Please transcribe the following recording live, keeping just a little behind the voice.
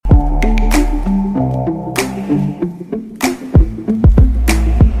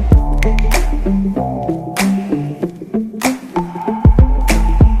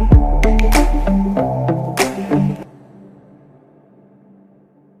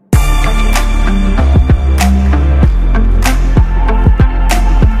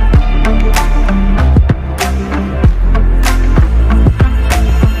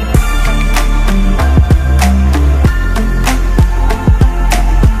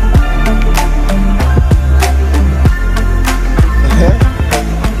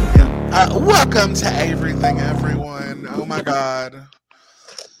Welcome to Everything, everyone. Oh my God.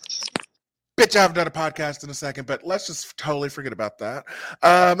 Bitch, I haven't done a podcast in a second, but let's just totally forget about that.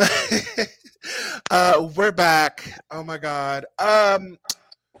 We're back. Oh my God.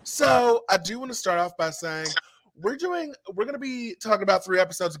 So I do want to start off by saying we're going to be talking about 3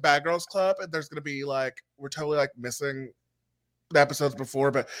 episodes of Bad Girls Club, and there's going to be we're totally missing the episodes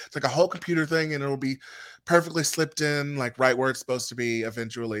before, but it's like a whole computer thing, and it'll be perfectly slipped in right where it's supposed to be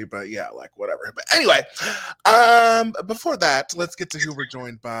eventually. But yeah, whatever. But anyway, before that, let's get to who we're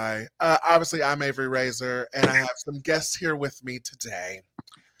joined by. Obviously, I'm Avery Razor, and I have some guests here with me today.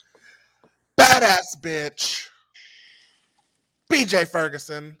 Badass bitch, BJ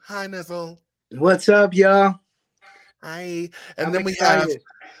Ferguson. Hi, Nizzle. What's up, y'all? Hi. And then we have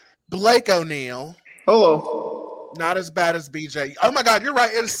Blake O'Neill. Hello. Not as bad as BJ. Oh my God, you're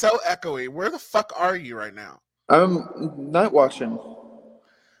right. It is so echoey. Where the fuck are you right now? I'm night watching.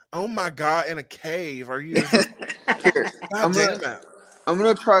 Oh my God, in a cave. Are you? Here, God damn it. I'm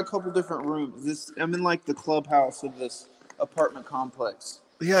gonna try a couple different rooms. I'm in the clubhouse of this apartment complex.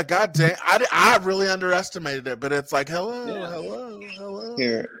 Yeah, God damn. I really underestimated it, but it's hello.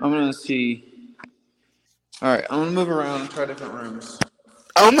 Here, I'm gonna see. All right, I'm gonna move around and try different rooms.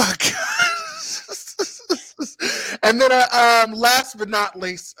 Oh my God. And then, last but not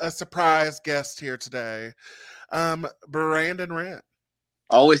least, a surprise guest here today, Brandon Rent.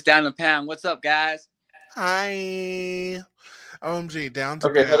 Always down to pound. What's up, guys? Hi. OMG, down to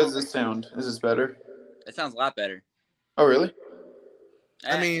Okay, pound. how does this sound? Is this better? That sounds a lot better. Oh, really?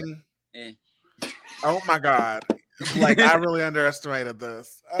 I mean, oh my God. I really underestimated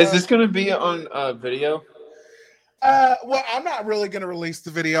this. Is this going to be on video? Well, I'm not really going to release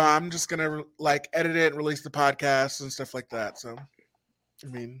the video. I'm just going to edit it and release the podcast and stuff like that. So, I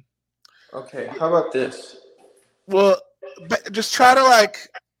mean. Okay, how about this? Well, but just try to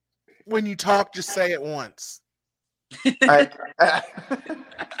when you talk, just say it once. Okay.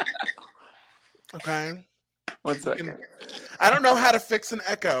 1 second. I don't know how to fix an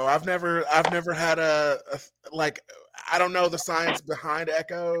echo. I've never had a I don't know the science behind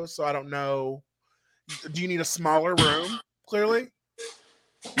echo, so I don't know. Do you need a smaller room? Clearly.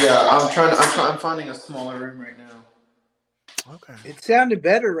 Yeah, I'm finding a smaller room right now. Okay. It sounded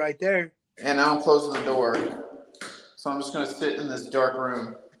better right there. And now I'm closing the door, so I'm just gonna sit in this dark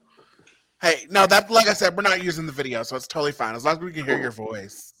room. Hey, no, that like I said, we're not using the video, so it's totally fine as long as we can hear your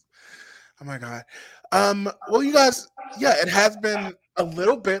voice. Oh my God. Well, you guys, yeah, it has been a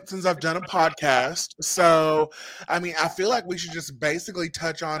little bit since I've done a podcast. So, I mean, I feel like we should just basically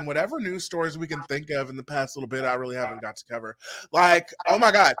touch on whatever news stories we can think of in the past little bit. I really haven't got to cover. Oh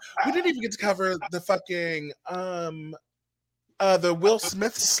my God, we didn't even get to cover the fucking the Will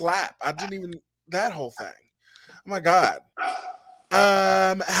Smith slap. I didn't even that whole thing. Oh my God.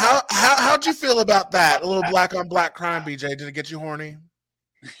 How'd you feel about that? A little black on black crime, BJ. Did it get you horny?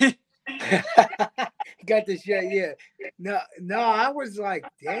 Got the shit, yeah. No, I was like,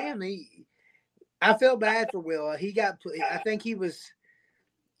 damn, I felt bad for Will. I think he was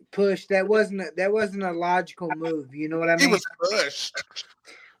pushed. That wasn't a logical move. You know what I mean? He was pushed.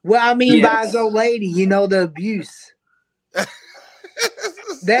 Well, I mean, by his old lady, the abuse.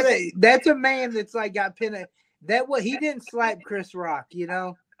 That's a man that's got pinned. He didn't slap Chris Rock,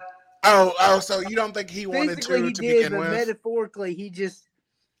 Oh, so you don't think he wanted Physically, he to did, begin but with? Metaphorically, he just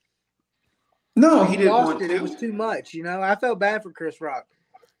he didn't want it. to. It was too much, I felt bad for Chris Rock.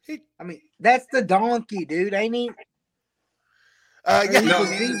 I mean, that's the donkey, dude, ain't he? Yeah, no,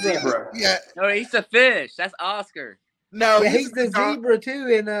 he's a zebra. Yeah, No, he's the fish. That's Oscar. no, Yeah, he's the zebra too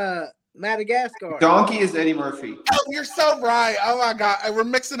in Madagascar. Donkey is Eddie Murphy. Oh, you're so right. Oh my God, we're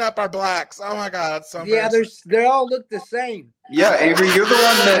mixing up our blacks. Oh my God, so yeah, they all look the same. Yeah, Avery, you're the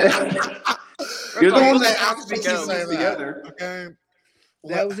one that you're the one that actually say the other. Okay,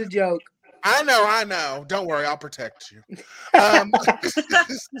 That was a joke. I know. Don't worry, I'll protect you.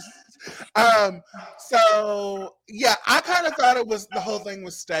 So yeah, I kind of thought the whole thing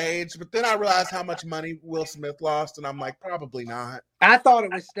was staged, but then I realized how much money Will Smith lost, and I'm like, probably not. I thought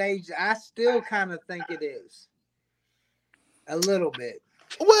it was staged. I still kind of think it is. A little bit.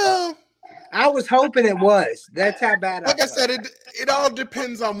 Well, I was hoping it was. That's how bad I said, it all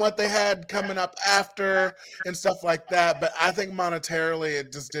depends on what they had coming up after and stuff like that. But I think monetarily,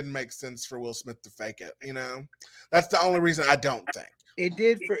 it just didn't make sense for Will Smith to fake it. That's the only reason I don't think. It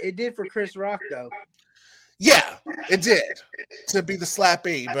did for Chris Rock though. Yeah, it did to be the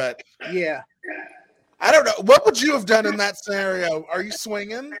slappy, but yeah, I don't know. What would you have done in that scenario? Are you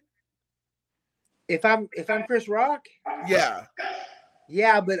swinging? If I'm Chris Rock, yeah.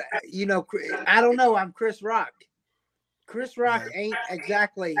 Yeah, but I don't know. I'm Chris Rock. Chris Rock ain't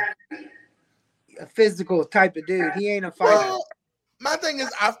exactly. a physical type of dude. He ain't a fighter. Well, my thing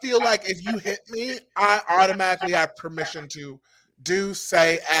is, I feel like if you hit me, I automatically have permission to do,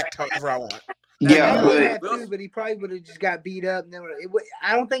 say, act however I want. Yeah, I would but have too, but he probably would have just got beat up. And then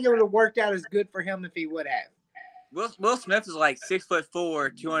I don't think it would have worked out as good for him if he would have. Will Smith is like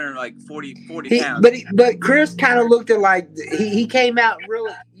 6'4", 240 pounds. But Chris kind of looked at like he came out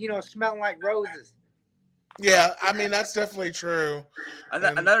really, smelling like roses. Yeah, I mean that's definitely true.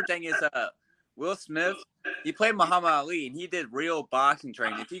 Another thing is, Will Smith, he played Muhammad Ali, and he did real boxing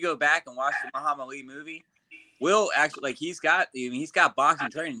training. If you go back and watch the Muhammad Ali movie, Will actually he's got boxing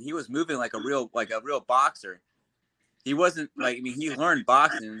training. He was moving like a real boxer. He wasn't he learned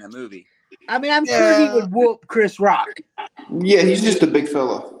boxing in the movie. I mean, I'm sure he would whoop Chris Rock. yeah, he's just a big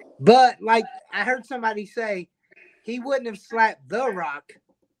fella. But like I heard somebody say, he wouldn't have slapped The Rock.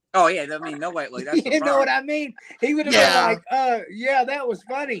 Oh yeah, I mean nobody that's you know what I mean? He would have been like, yeah, that was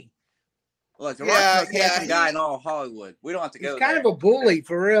funny. Look, The Rock's the most handsome guy in all Hollywood. We don't have to go. He's kind of a bully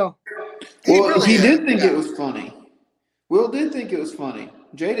for real. Well, he did think it was funny. Will did think it was funny.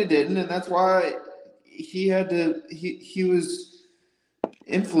 Jada didn't, and that's why he had to. He was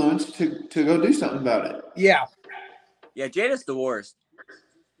influenced to go do something about it. Yeah. Yeah, Jada's the worst.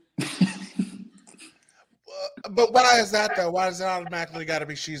 But why is that though? Why does it automatically got to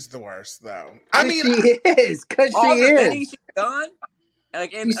be she's the worst though? I mean, she is because all she the is. things she's done,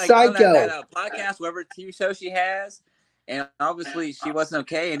 She's on psycho. that podcast, whatever TV show she has, and obviously she wasn't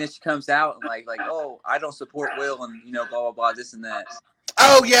okay, and then she comes out and like, oh, I don't support Will, and blah blah blah, this and that.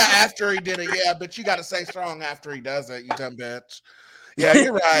 Oh yeah, after he did it, yeah. But you got to say strong after he does it, you dumb bitch. Yeah,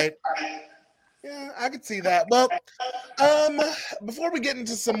 you're right. Yeah, I could see that. Well, before we get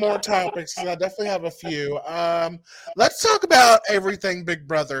into some more topics, 'cause I definitely have a few. Let's talk about everything Big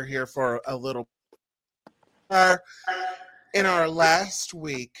Brother here for a little. In our last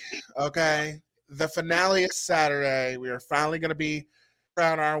week, okay, the finale is Saturday. We are finally going to be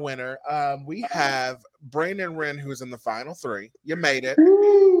crown our winner. We have Brandon Wren, who's in the final three. You made it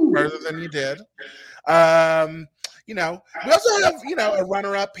further than you did. We also have, a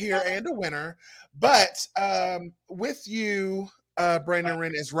runner-up here and a winner. But with you, Brandon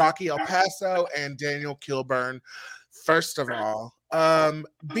Wren, is Rocky El Paso and Daniel Kilburn. First of all,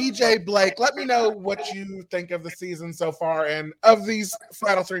 BJ Blake, let me know what you think of the season so far and of these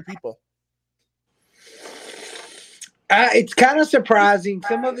final three people. It's kind of surprising.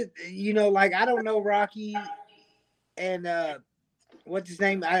 Some of it, I don't know Rocky and what's his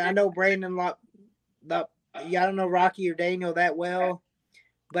name? I know Brandon. I don't know Rocky or Daniel that well,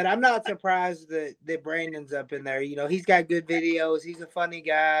 but I'm not surprised that Brandon's up in there. He's got good videos. He's a funny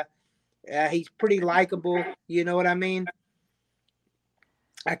guy. He's pretty likable. You know what I mean?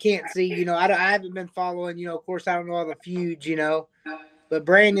 I can't see. I haven't been following. Of course, I don't know all the feuds. But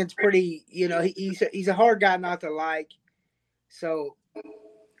Brandon's pretty. He's a hard guy not to like. So,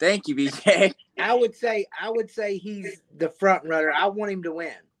 thank you, BJ. I would say he's the front runner. I want him to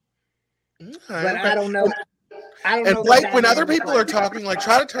win. But I don't know. And Blake, when other people are talking,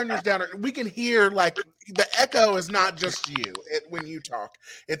 try to turn yours down. We can hear the echo is not just you when you talk.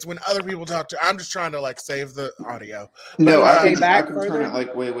 It's when other people talk to. I'm just trying to save the audio. No, I can turn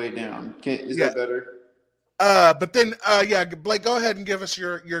it way down. Is that better? But then Blake, go ahead and give us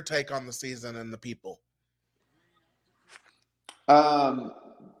your take on the season and the people. I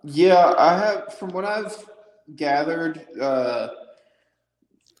have, from what I've gathered,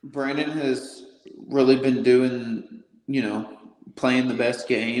 Brandon has really been doing, playing the best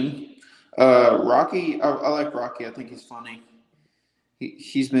game. Rocky, I like Rocky. I think he's funny.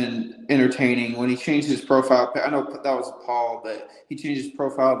 He's been entertaining. When he changed his profile, I know that was Paul, but he changed his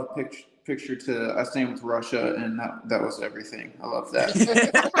profile picture to "I stand with Russia," and that was everything. I love that.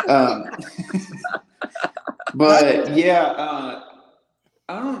 But yeah,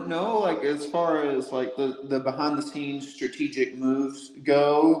 I don't know, as far as the behind the scenes strategic moves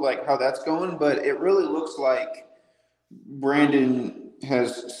go, how that's going, but it really looks like Brandon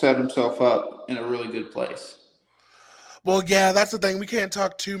has set himself up in a really good place. Well, yeah, that's the thing. We can't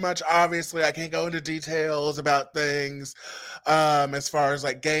talk too much. Obviously, I can't go into details about things as far as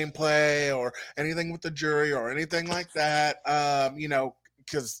gameplay or anything with the jury or anything like that.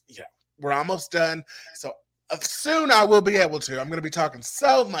 Because we're almost done. So soon I will be able to. I'm going to be talking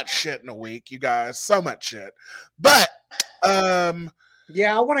so much shit in a week, you guys. So much shit. But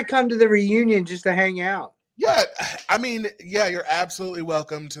yeah, I want to come to the reunion just to hang out. Yeah, I mean, yeah, you're absolutely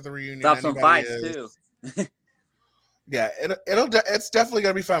welcome to the reunion. Stop some fights too. Yeah, it's definitely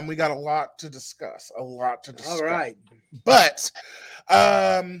gonna be fun. We got a lot to discuss. All right. But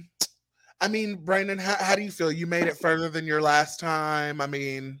I mean, Brandon, how do you feel? You made it further than your last time. I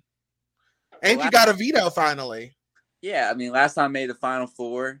mean, And you got a veto finally. Yeah, I mean, last time I made the Final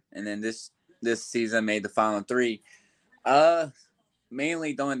Four, and then this season I made the Final Three.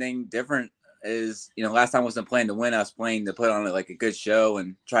 Mainly the only thing different is, last time I wasn't playing to win. I was playing to put on like a good show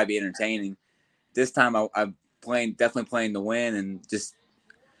and try to be entertaining. This time I'm definitely playing to win, and just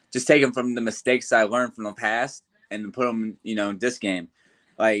taking from the mistakes I learned from the past and put them, in this game.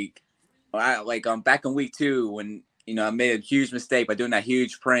 Back in week 2 when I made a huge mistake by doing that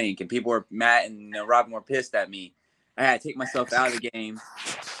huge prank, and people were mad and Robin were pissed at me. I had to take myself out of the game,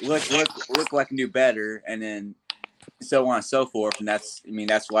 look like I can do better, and then so on and so forth. And that's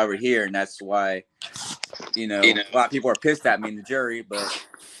why we're here, and that's why a lot of people are pissed at me in the jury. But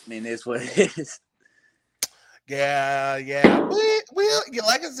it's what it is. Yeah. We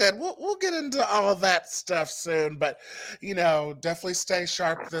like I said, we'll get into all of that stuff soon, but definitely stay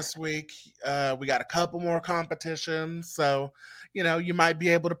sharp this week. We got a couple more competitions, so you might be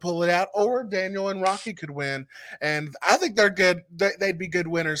able to pull it out, or Daniel and Rocky could win, and I think they're good. They'd be good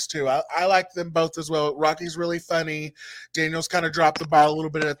winners too. I like them both as well. Rocky's really funny. Daniel's kind of dropped the ball a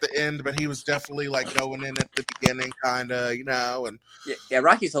little bit at the end, but he was definitely like going in at the beginning, kind of, and yeah,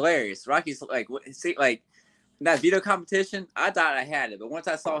 Rocky's hilarious. Rocky's that veto competition, I thought I had it, but once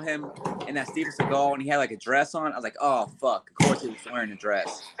I saw him in that Steven Seagal and he had like a dress on, I was like, "Oh fuck!" Of course he was wearing a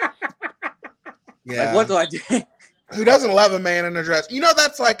dress. Yeah. What do I do? Who doesn't love a man in a dress?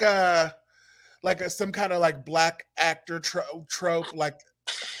 That's like some kind of like black actor trope,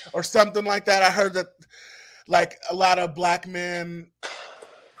 or something like that. I heard that like a lot of black men,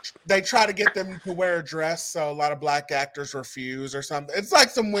 they try to get them to wear a dress, so a lot of black actors refuse or something. It's like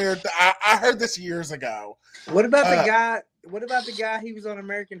some weird. I heard this years ago. What about the guy? What about the guy? He was on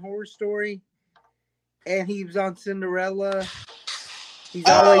American Horror Story, and he was on Cinderella. He's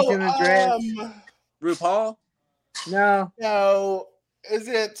always in a dress. RuPaul? No. Is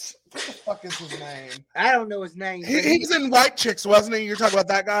it? What the fuck is his name? I don't know his name. He's in White Chicks, wasn't he? You're talking about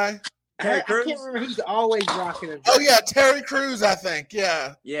that guy? I can't remember. He's always rocking a dress. Oh yeah, Terry Crews, I think.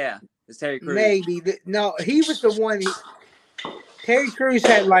 Yeah. Yeah, it's Terry Crews. Maybe. No, he was the one. Terry Crews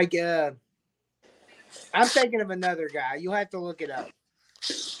had like I'm thinking of another guy. You'll have to look it up.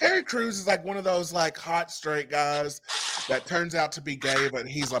 Terry Crews is like one of those like hot straight guys that turns out to be gay, but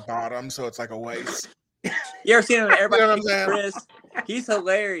he's a bottom, so it's like a waste. You ever seen him? Everybody, You know what I'm saying? Chris. He's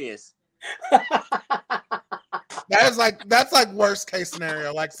hilarious. That's like worst case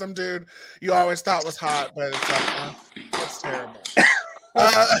scenario. Like some dude you always thought was hot, but it's like that's terrible.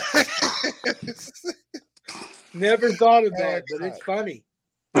 Never thought of that, but it's funny.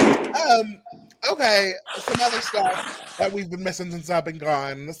 Okay, some other stuff that we've been missing since I've been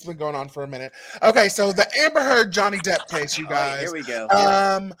gone. This has been going on for a minute. Okay, so the Amber Heard Johnny Depp case, you guys. Here we go.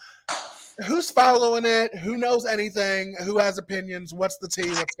 Who's following it? Who knows anything? Who has opinions? What's the tea?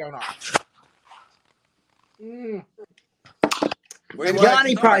 What's going on?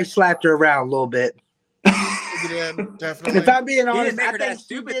 Johnny probably slapped her around a little bit. Definitely. If I'm being honest, make I her think that she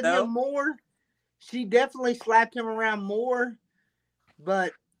stupid, did though. him more. She definitely slapped him around more,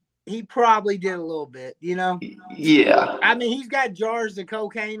 but he probably did a little bit, Yeah. I mean, he's got jars of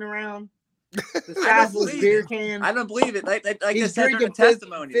cocaine around the size of his beer can. I don't believe it. Like He's said during drinking the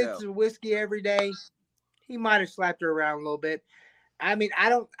testimony, fifths of whiskey every day. He might have slapped her around a little bit. I mean,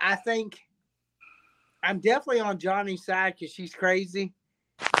 I think I'm definitely on Johnny's side because she's crazy.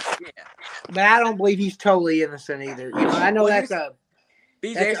 Yeah. But I don't believe he's totally innocent either. I know that's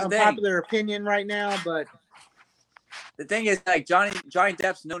BJ, an unpopular opinion right now, but the thing is, like Johnny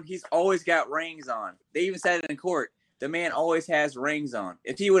Depp's known he's always got rings on. They even said it in court. The man always has rings on.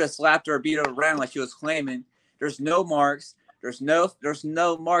 If he would have slapped her or beat her around like she was claiming, there's no marks. There's no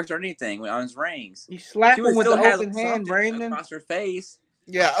marks or anything on his rings. you slap She him would with still an have open hand, something Brandon. across her face.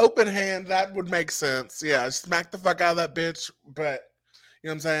 Yeah, open hand, that would make sense. Yeah, smack the fuck out of that bitch, but you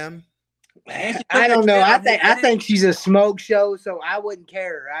know what I'm saying? And she I took don't her know. down. I think she's a smoke show, so I wouldn't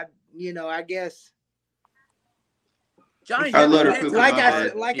care. I guess. Johnny I Depp let her is poop in Like my I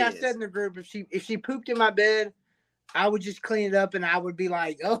bed. I said in the group, if she pooped in my bed, I would just clean it up and I would be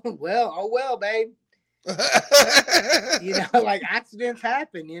like, oh well, babe. Like accidents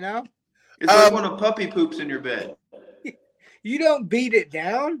happen. It's like when a puppy poops in your bed. You don't beat it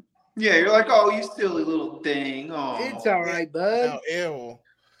down. Yeah, you're like, oh, you silly little thing. Oh, It's all right, bud. Oh, ew.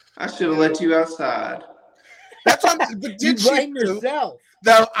 I should have let you outside. That's what I'm, but You did she blame poop? yourself.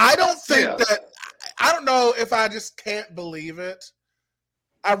 No, I don't think Yeah. that. I don't know if I just can't believe it.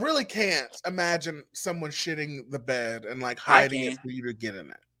 I really can't imagine someone shitting the bed and like hiding it can. for you to get in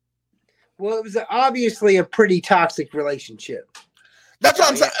it. Well, it was obviously a pretty toxic relationship. That's what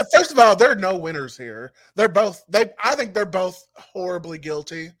I'm saying. First of all, there are no winners here. I think they're both horribly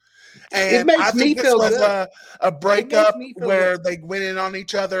guilty. And makes I me think this feel was good. a breakup me feel where they went in on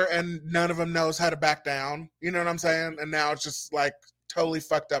each other and none of them knows how to back down. You know what I'm saying? And now it's just like totally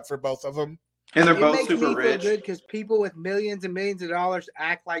fucked up for both of them. And they're It both makes super me rich. feel good because people with millions and millions of dollars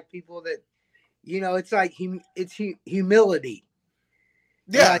act like people that, it's like it's humility.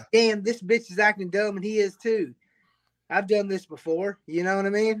 You're Yeah. like, damn, this bitch is acting dumb, and he is too. I've done this before. You know what I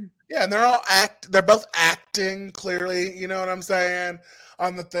mean? Yeah, and they're both acting clearly, you know what I'm saying,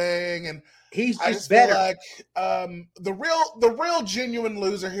 on the thing. And He's I just just feel better. like the real genuine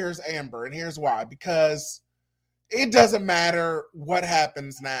loser here is Amber, and here's why. Because it doesn't matter what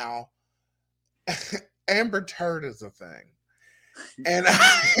happens now. Amber Turd is a thing. And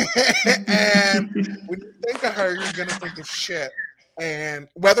and when you think of her, you're gonna think of shit. And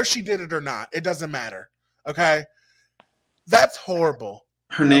whether she did it or not, it doesn't matter. Okay? That's horrible.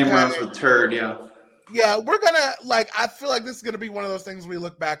 Her name Okay. rhymes with turd, yeah. Yeah, we're gonna I feel like this is gonna be one of those things we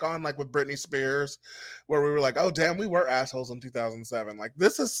look back on, like with Britney Spears, where we were like, oh damn, we were assholes in 2007. Like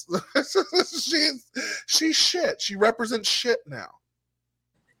this is she's shit. She represents shit now.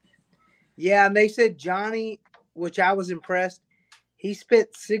 Yeah, and they said Johnny, which I was impressed, he spent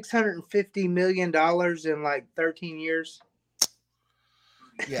 $650 million in like 13 years.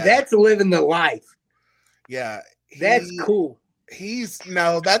 Yeah. That's living the life. Yeah. That's cool. That's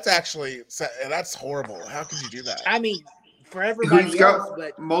horrible. How could you do that? I mean, for everybody He's got else,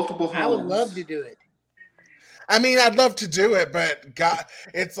 but multiple homes. I would love to do it. I mean, I'd love to do it, but God,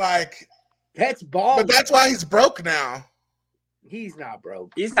 it's like That's ball. But that's why he's broke now. He's not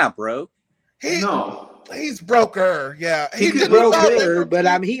broke. He's not broke. He's broker. Yeah, He could Broke her, but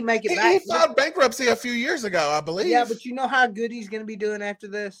I mean, he make it back. He filed bankruptcy a few years ago, I believe. Yeah, but you know how good he's going to be doing after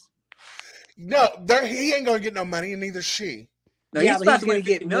this? No, he ain't gonna get no money, and neither she. No, Yeah, he's but about he's to going get to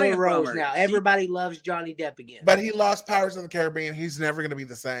get 50 more million from roles her. now. Everybody loves Johnny Depp again. But he lost Pirates of the Caribbean. He's never gonna be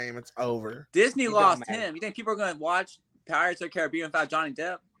the same. It's over. Disney It lost don't matter. him. You think people are going to watch Pirates of the Caribbean without Johnny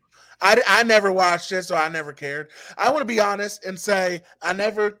Depp? I never watched it, so I never cared. I want to be honest and say I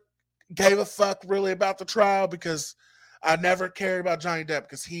never gave a fuck really about the trial because I never cared about Johnny Depp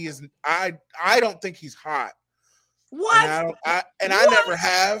because he is. I don't think he's hot. What? I never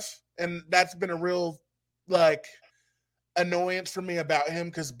have, and that's been a real annoyance for me about him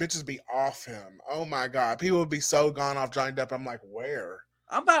because bitches be off him. Oh my god, people would be so gone off Johnny Depp. I'm like, where?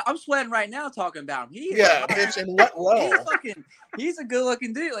 I'm sweating right now talking about him. He is Bitch, in what role? He's a good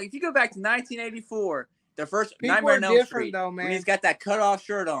looking dude. Like if you go back to 1984, the first People Nightmare are on Elm different, Street, though, man. when he's got that cut off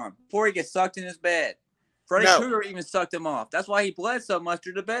shirt on before he gets sucked in his bed. Freddy Krueger even sucked him off. That's why he bled so much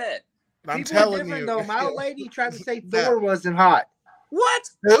through the bed. I'm People are telling different, you. though. My old lady tried to say No. Thor wasn't hot. What?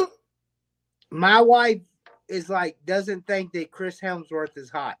 Who? My wife is like, doesn't think that Chris Hemsworth is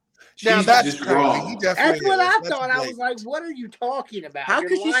hot. Now She's that's just crazy. wrong. He definitely That's what is. I That's thought. I was blatant. like, what are you talking about? How You're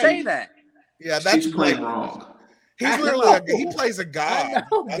could you lying. say that? Yeah, that's She's playing blatant. wrong. He's I literally know. he plays a god. I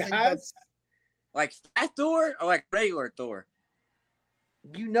know, think guys. that's Like fat Thor or like regular Thor?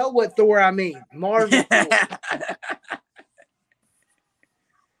 You know what Thor I mean. Marvel Thor.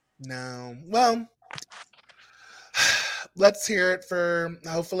 no. Well, let's hear it for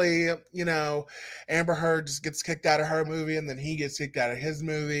hopefully, Amber Heard just gets kicked out of her movie and then he gets kicked out of his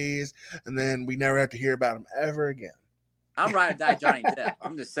movies and then we never have to hear about him ever again. I'm ride or die Johnny Depp.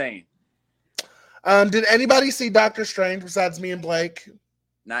 I'm just saying. Did anybody see Doctor Strange besides me and Blake?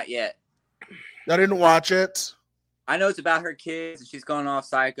 Not yet. I didn't watch it. I know it's about her kids and she's going off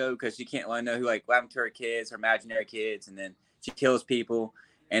psycho because she can't let know who what happened to her kids, her imaginary kids, and then she kills people.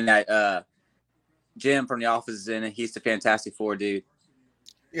 And that Jim from The Office is in it. He's the Fantastic Four dude.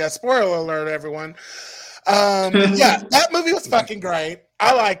 Yeah, spoiler alert, everyone. Yeah, that movie was fucking great.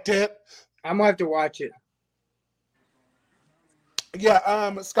 I liked it. I'm gonna have to watch it.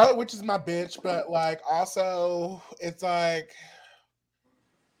 Yeah, Scarlet Witch is my bitch, but also it's like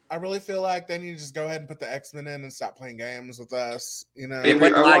I really feel like they need to just go ahead and put the X-Men in and stop playing games with us. They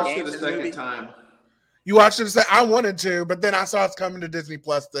played a I lot of watched it games a in the movie. second time. You watched it? I wanted to, but then I saw it's coming to Disney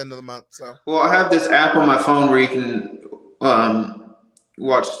Plus at the end of the month. So Well, I have this app on my phone where you can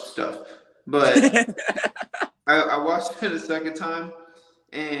watch stuff. But I watched it a second time,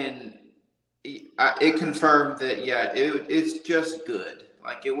 and it confirmed that, it's just good.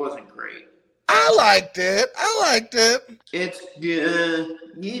 Like, it wasn't great. I liked it. It's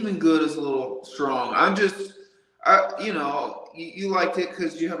even good is a little strong. You liked it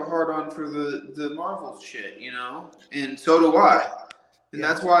because you have a hard on for the Marvel shit, and so do I, and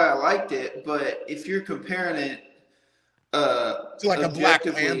that's why I liked it. But if you're comparing it To like a Black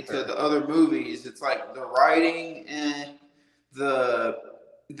objectively Panther. to the other movies, it's like the writing and the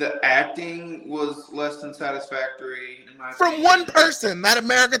the acting was less than satisfactory in my From opinion. one person, that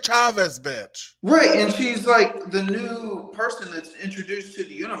America Chavez bitch. Right, and she's like the new person that's introduced to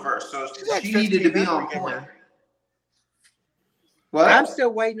the universe, so She's like she needed to 15. be I on forget point. her. What? I'm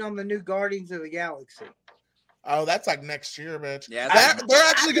still waiting on the new Guardians of the Galaxy. Oh, that's like next year, bitch. Yeah, They're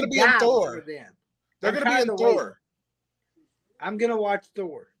actually going to be in Thor. They're going to be in Thor. I'm going to watch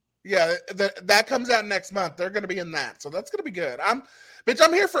Thor. Yeah, that comes out next month. They're going to be in that, so that's going to be good. I'm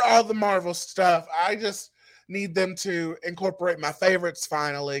here for all the Marvel stuff. I just need them to incorporate my favorites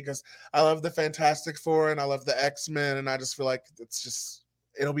finally because I love the Fantastic Four and I love the X-Men, and I just feel like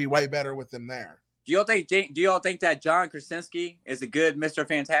it'll be way better with them there. Do y'all think that John Krasinski is a good Mr.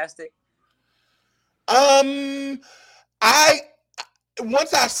 Fantastic?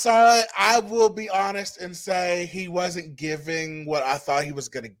 Once I saw it, I will be honest and say he wasn't giving what I thought he was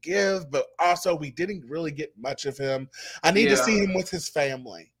going to give, but also we didn't really get much of him. I need to see him with his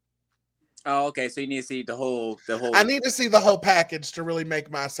family. Oh, okay. So you need to see the whole. I need to see the whole package to really make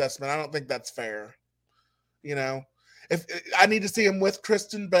my assessment. I don't think that's fair. You know, if I need to see him with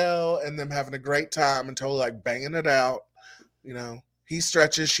Kristen Bell and them having a great time and totally like banging it out. You know, he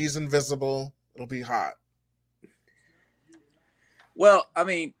stretches, she's invisible. It'll be hot. Well, I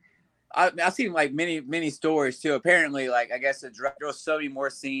mean, I've seen like many stories too. Apparently, like I guess there was so many more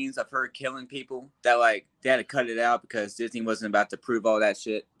scenes of her killing people that like they had to cut it out because Disney wasn't about to prove all that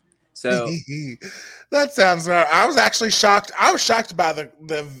shit. So that sounds right. I was actually shocked. I was shocked by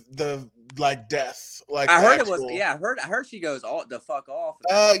the like death. Like I heard it was I heard she goes all the fuck off.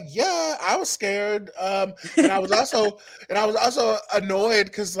 Yeah, I was scared. And I was also annoyed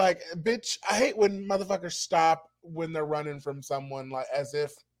because like bitch, I hate when motherfuckers stop when they're running from someone like as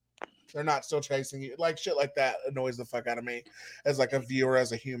if they're not still chasing you. Like shit like that annoys the fuck out of me as like a viewer,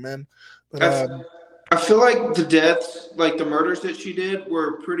 as a human. But I feel like the deaths, like the murders that she did,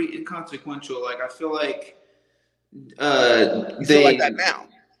 were pretty inconsequential. Like I feel like feel like that now.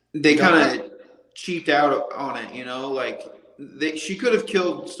 They kind of cheaped out on it, you know. Like she could have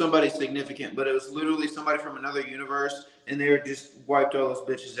killed somebody significant, but it was literally somebody from another universe, and they were just wiped all those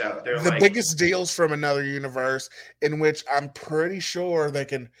bitches out. They're the biggest deals from another universe, in which I'm pretty sure they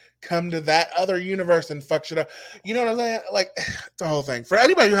can come to that other universe and fuck shit up. You know what I'm saying? Like the whole thing. For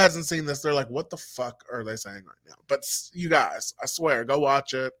anybody who hasn't seen this, they're like, "What the fuck are they saying right now?" But you guys, I swear, go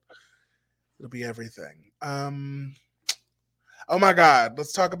watch it. It'll be everything. Oh my God,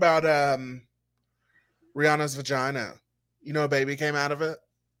 let's talk about Rihanna's vagina. You know, a baby came out of it.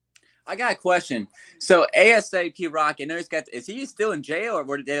 I got a question. So ASAP Rocky, I know is he still in jail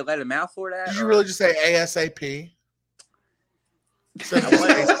or did they let him out for that? Did you really just say ASAP?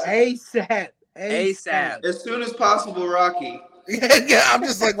 ASAP. As soon as possible, Rocky. Yeah, I'm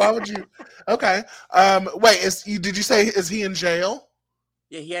just like, why would you? Okay. Wait, did you say is he in jail?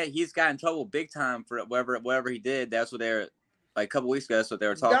 Yeah, he's got in trouble big time for whatever he did. That's what they're like a couple weeks ago. That's what they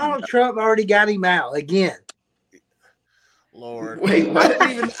were talking Donald about. Trump already got him out again. Lord, wait,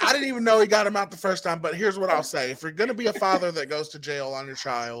 I didn't even know he got him out the first time. But here's what I'll say: if you're gonna be a father that goes to jail on your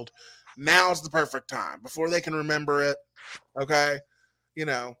child, now's the perfect time before they can remember it. Okay, you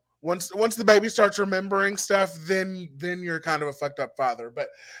know, once the baby starts remembering stuff, then you're kind of a fucked up father. But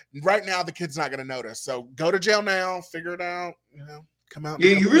right now, the kid's not gonna notice. So go to jail now, figure it out. You know, come out.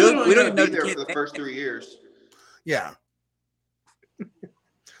 Yeah, you really we don't don't know know there the for the first 3 years. Yeah.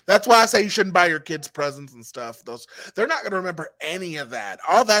 That's why I say you shouldn't buy your kids presents and stuff. They're not going to remember any of that.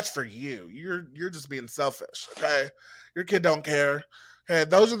 All that's for you. You're just being selfish. Okay, your kid don't care. Hey,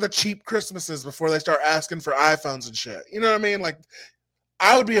 those are the cheap Christmases before they start asking for iPhones and shit. You know what I mean? Like,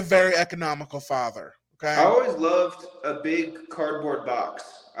 I would be a very economical father. Okay. I always loved a big cardboard box.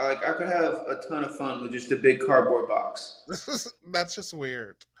 I could have a ton of fun with just a big cardboard box. That's just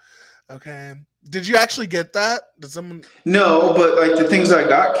weird. Okay. Did you actually get that? Did someone? No, but like the things I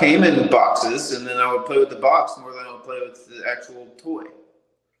got came in boxes, and then I would play with the box more than I would play with the actual toy.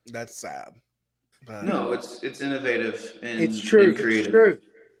 That's sad. But no, it's innovative and it's true. And creative. It's true.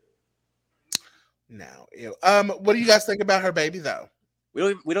 No. What do you guys think about her baby though?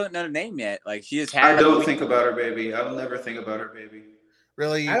 We don't know the name yet. Like she just had. I don't think about her baby. I'll never think about her baby.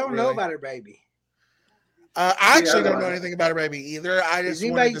 Really? I don't know about her baby. I actually don't know anything about her baby either. I just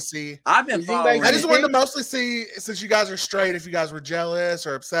wanted to see. I've been following. I just wanted to mostly see, since you guys are straight, if you guys were jealous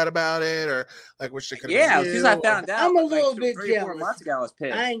or upset about it, or like wish they could. Yeah, because I found out. I'm a little bit 3 or 4 jealous. months ago, I was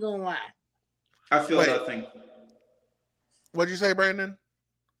pissed. I ain't gonna lie. I feel nothing. What'd you say, Brandon?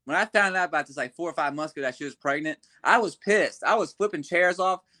 When I found out about this like 4 or 5 months ago that she was pregnant, I was pissed. I was flipping chairs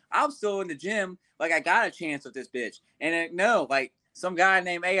off. I was still in the gym, like I got a chance with this bitch, and no, like some guy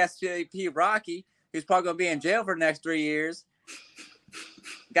named ASAP Rocky. He's probably gonna be in jail for the next 3 years.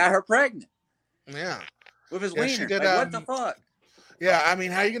 got her pregnant Yeah. with his Yeah, she wiener. did, Like, what the fuck? Yeah, I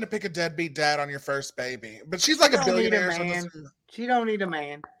mean, how are you gonna pick a deadbeat dad on your first baby? But she's like She a don't need a billionaire. So man. this- She don't need a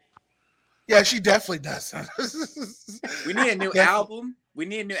man. yeah, she definitely does. We need a new Definitely. album. We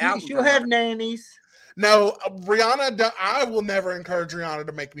need a new album. She'll from have her. nannies. No, Rihanna. I will never encourage Rihanna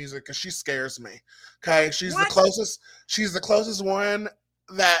to make music because she scares me. Okay, she's What? the closest. She's the closest one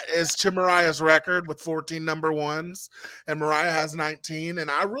that is to Mariah's record with 14 number ones, and Mariah has 19. And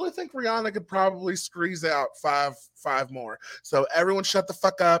I really think Rihanna could probably squeeze out five more. So everyone, shut the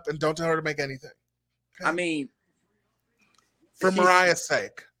fuck up and don't tell her to make anything. Okay? I mean, for she's- Mariah's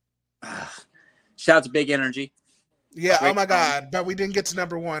sake. shout out to Big Energy. Yeah. Great Oh my song. God. But we didn't get to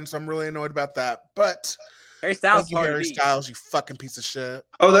number one, so I'm really annoyed about that. But Harry Styles thank is you, hard to Harry beat. Styles, you fucking piece of shit.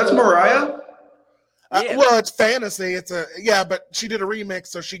 Oh, that's Mariah? Yeah. Well, it's fantasy. It's but she did a remix,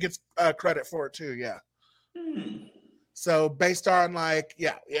 so she gets credit for it too. Yeah. So based on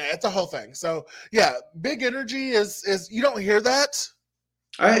it's a whole thing. So yeah, Big Energy is you don't hear that.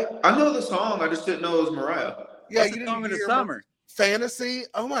 I know the song. I just didn't know it was Mariah. Yeah, What's you the didn't song of the hear summer? Fantasy.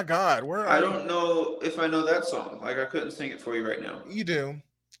 Oh my God, where are I you? don't know if I know that song. Like, I couldn't sing it for you right now. You do.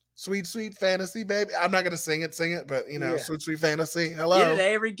 Sweet, sweet fantasy, baby. I'm not gonna sing it, but Yeah. sweet, sweet fantasy. Get Hello. it,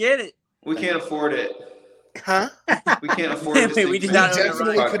 Avery. Get it. We can't afford it. Huh? We can't afford it. We to did sing not fantasy own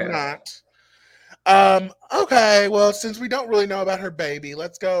the Definitely podcast. could not. Okay, well, since we don't really know about her baby,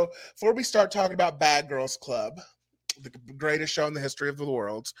 let's go before we start talking about Bad Girls Club, the greatest show in the history of the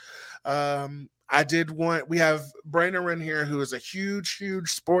world. We have Brainer in here who is a huge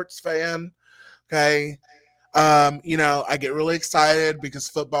sports fan. Okay. I get really excited because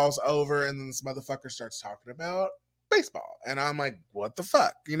football's over and then this motherfucker starts talking about baseball. And I'm like, what the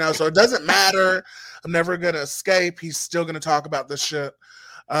fuck? So it doesn't matter. I'm never going to escape. He's still going to talk about this shit.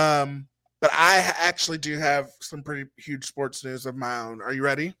 But I actually do have some pretty huge sports news of my own. Are you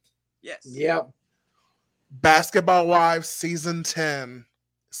ready? Yes. Yep. Basketball Wives season 10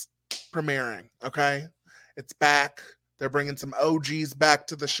 is premiering. Okay. It's back. They're bringing some OGs back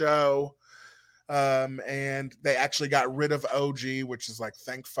to the show. And they actually got rid of OG, which is like,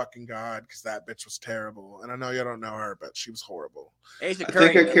 thank fucking God, because that bitch was terrible. And I know you don't know her, but she was horrible. Asia I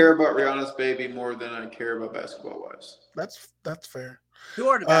Curry. think I care about Rihanna's baby more than I care about Basketball Wives. That's fair. Who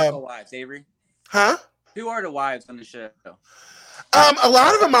are the basketball wives, Avery? Huh? Who are the wives on the show? A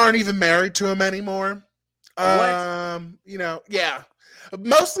lot of them aren't even married to him anymore. What? Yeah.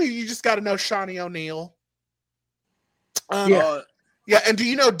 Mostly you just got to know Shawnee O'Neal. Yeah. Yeah, and do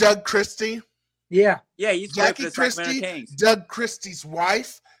you know Doug Christie? Yeah. Yeah, he's playing for Jackie the Sacramento Christie, Kings. Doug Christie's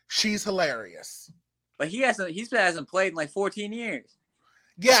wife. She's hilarious. But he hasn't played in like 14 years.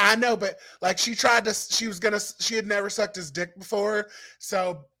 Yeah, I know, but like she had never sucked his dick before.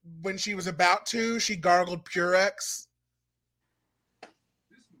 So when she was about to, she gargled Purex.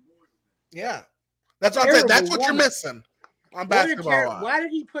 Yeah. That's what I'm saying. That's what you're missing on Basketball Wives. Why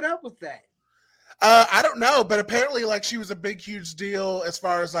did he put up with that? I don't know, but apparently like she was a big, huge deal as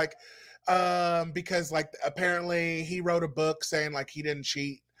far as like, because like apparently he wrote a book saying like he didn't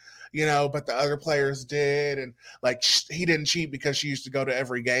cheat, but the other players did. And like he didn't cheat because she used to go to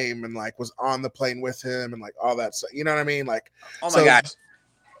every game and like was on the plane with him and like all that stuff. You know what I mean? Like, Oh my gosh.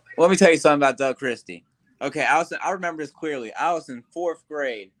 Well, let me tell you something about Doug Christie. Okay, I remember this clearly. I was in 4th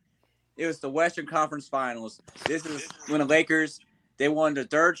grade. It was the Western Conference Finals. This is when the Lakers, they won their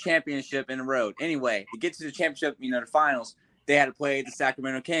 3rd championship in a row. Anyway, to get to the championship, the finals, they had to play the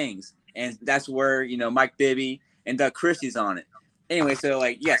Sacramento Kings. And that's where, Mike Bibby and Doug Christie's on it. Anyway, so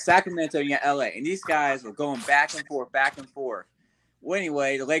Sacramento, you got LA. And these guys were going back and forth. Well,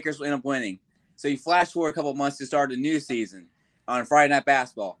 anyway, the Lakers will end up winning. So you flash forward a couple of months to start the new season on Friday Night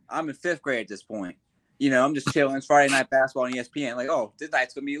Basketball. I'm in 5th grade at this point. I'm just chilling. It's Friday Night Basketball on ESPN. Like, oh, this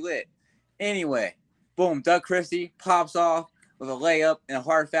night's going to be lit. Anyway, boom, Doug Christie pops off with a layup and a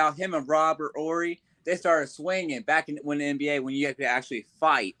hard foul. Him and Robert Horry, they started swinging back when the NBA, when you could actually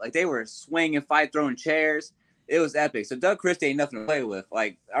fight. Like, they were swinging, throwing chairs. It was epic. So Doug Christie ain't nothing to play with.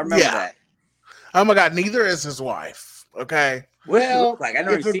 Like, I remember that. Oh my God, neither is his wife. Okay. What she Well, look like? I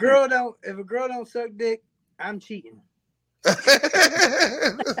know if a girl don't suck dick, I'm cheating.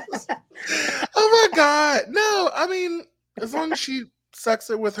 Oh my God. No, I mean, as long as she sucks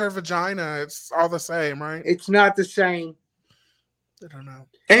it with her vagina, it's all the same, right? It's not the same. I don't know.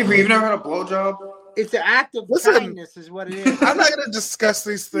 Avery, you've never had a blowjob? It's an act of Listen, kindness, is what it is. I'm not going to discuss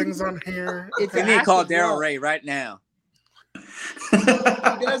these things on here. It's We an need to act call of Daryl love. Ray right now. He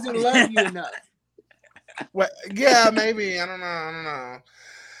doesn't love you enough. What? Yeah, maybe. I don't know.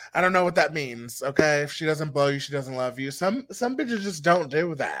 I don't know what that means. Okay, if she doesn't blow you, she doesn't love you. Some bitches just don't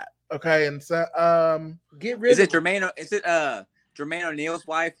do that. Okay, and so Get rid Is of it Jermaine? Is it Jermaine O'Neal's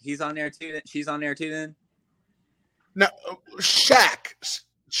wife, he's on there too. She's on there too. Then No,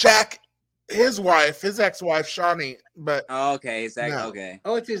 Shaq, his wife, his ex-wife, Shawnee, but okay, is that no. okay?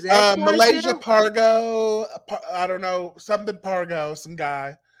 Oh, it's his ex-wife Malaysia now? Pargo, I don't know, something Pargo, some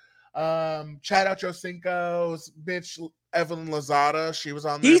guy. Chad Ochocinco's bitch, Evelyn Lozada, she was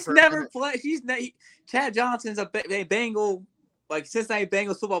on there. He's for a never minute. played. Chad Johnson's a Bengal, like Cincinnati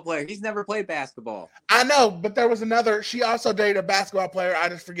Bengals football player. He's never played basketball. I know, but there was another. She also dated a basketball player. I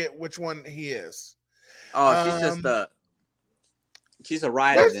just forget which one he is. Oh, she's just she's a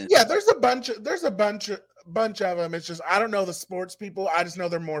writer. Then. Yeah, there's a bunch of them. It's just I don't know the sports people. I just know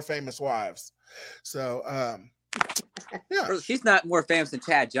they're more famous wives. So yeah, She's not more famous than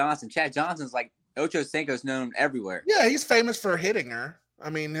Chad Johnson. Chad Johnson's like Ochocinco's known everywhere. yeah, he's famous for hitting her. I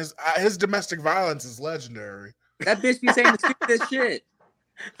mean, his domestic violence is legendary. That bitch be saying the stupidest shit.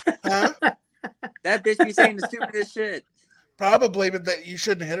 Huh? That bitch be saying the stupidest shit. Probably, but that you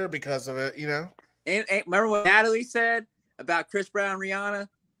shouldn't hit her because of it, you know? And remember what Natalie said about Chris Brown and Rihanna?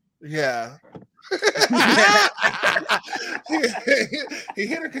 Yeah. he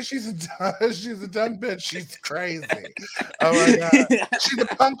hit her because she's a dumb bitch. She's crazy. Oh my god. She's a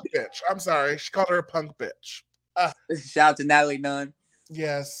punk bitch. I'm sorry. She called her a punk bitch. Shout out to Natalie Nunn.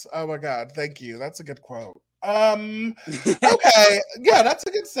 Yes. Oh my god. Thank you. That's a good quote. Okay. Yeah, that's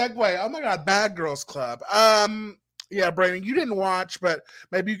a good segue. Oh my god, Bad Girls Club. Yeah, Brandon, you didn't watch, but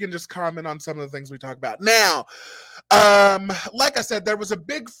maybe you can just comment on some of the things we talk about. Now, like I said, there was a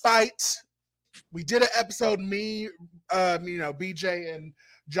big fight. We did an episode, BJ and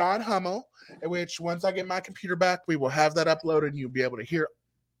John Hummel, in which once I get my computer back, we will have that uploaded and you'll be able to hear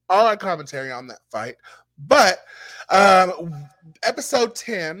all our commentary on that fight. But episode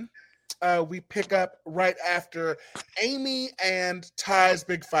 10, we pick up right after Amy and Ty's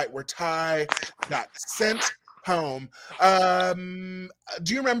big fight where Ty got sent home.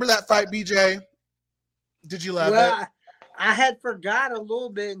 Do you remember that fight, BJ? Did you love it? I had forgot a little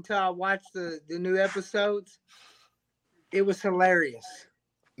bit until I watched the new episodes. It was hilarious.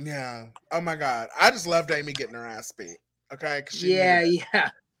 Yeah. Oh my god. I just loved Amy getting her ass beat. Okay. Yeah.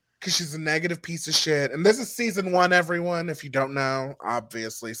 Because she's a negative piece of shit. And this is season 1, everyone. If you don't know,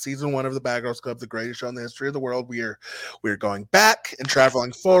 obviously, season 1 of the Bad Girls Club, the greatest show in the history of the world. We're going back and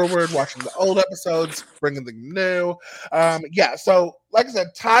traveling forward, watching the old episodes, bringing the new. Yeah, so like I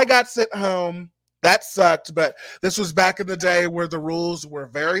said, Ty got sent home. That sucked, but this was back in the day where the rules were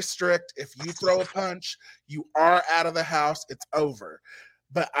very strict. If you throw a punch, you are out of the house. It's over.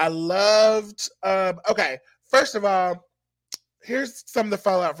 But I loved, okay, first of all, here's some of the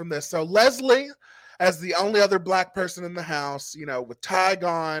fallout from this. So Leslie, as the only other black person in the house, with Ty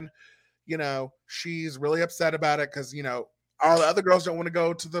gone, she's really upset about it because, all the other girls don't want to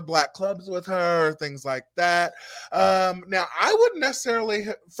go to the black clubs with her or things like that. Now, I wouldn't necessarily,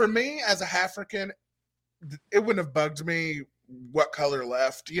 for me as a African, it wouldn't have bugged me what color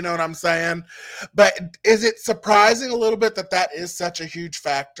left. You know what I'm saying? But is it surprising a little bit that is such a huge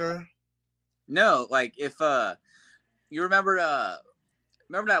factor? No, like if you remember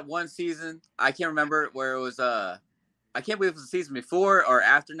that one season, I can't remember where it was I can't believe it was the season before or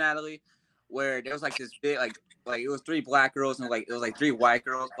after Natalie, where there was like this big like it was 3 black girls and it was 3 white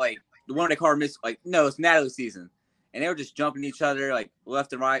girls, like the one they call her Miss, no, it's Natalie's season, and they were just jumping each other like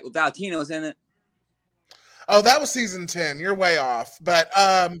left and right. Well, Valentino's in it. Oh, that was season 10. You're way off, but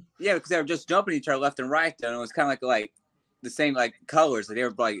yeah, because they were just jumping each other left and right. Though, and it was kind of like the same colors. Like they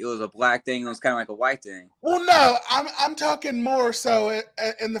were it was a black thing. And it was kind of like a white thing. Well, no, I'm talking more so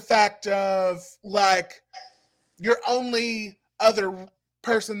in the fact of your only other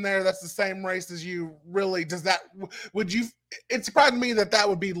person there that's the same race as you. Really, it surprised me that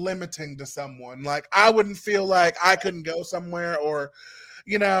would be limiting to someone. Like I wouldn't feel like I couldn't go somewhere, or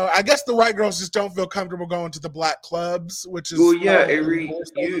I guess the white girls just don't feel comfortable going to the black clubs, which is Avery,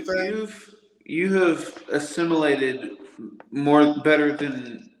 you have assimilated better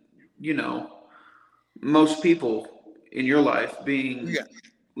than most people in your life, being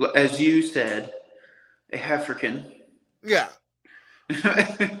as you said, a African. Yeah.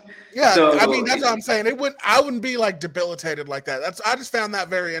 Yeah, so, I mean that's what I'm saying. I wouldn't be debilitated like that. I just found that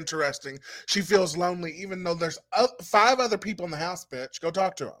very interesting. She feels lonely, even though there's 5 other people in the house. Bitch, go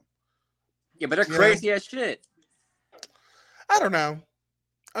talk to them. Yeah, but they're crazy as shit. I don't know.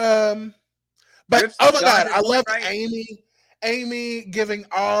 But oh my god, I love Amy giving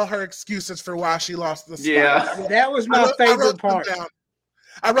all her excuses for why she lost the spot. Yeah, that was my favorite part.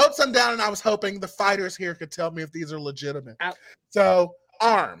 I wrote some down, and I was hoping the fighters here could tell me if these are legitimate. So,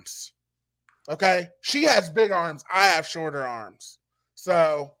 arms. Okay? She has big arms. I have shorter arms.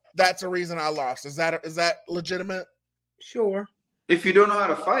 So, that's a reason I lost. Is that legitimate? Sure. If you don't know how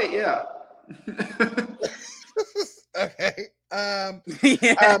to fight, yeah. Okay.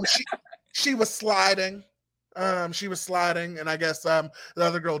 Yeah. She was sliding. She was sliding, and I guess the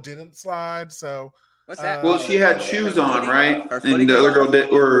other girl didn't slide. So What's that? Well, she had shoes on, right? Her footing And the other was girl off? did,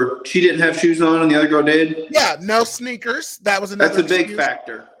 or she didn't have shoes on, and the other girl did. yeah, no sneakers. That was another. That's a big excuse.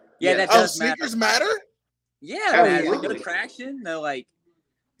 factor. Yeah, Yes. that Oh, does matter. sneakers matter. Yeah, Oh, man. yeah. No traction. No, like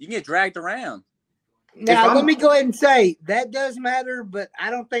you can get dragged around. Now, I'm- let me go ahead and say that does matter, but I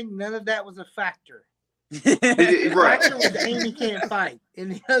don't think none of that was a factor. The Right. factor was Amy can't fight,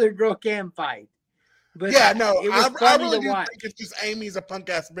 and the other girl can fight. But Yeah, no, it was I funny really to do watch. think it's just Amy's a punk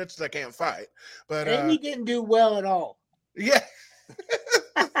ass bitch that can't fight. But Amy didn't do well at all. yeah.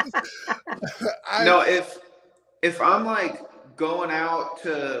 No, if I'm like going out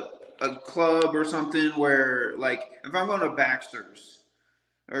to a club or something where, like, if I'm going to Baxter's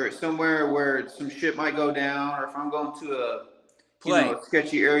or somewhere where some shit might go down, or if I'm going to a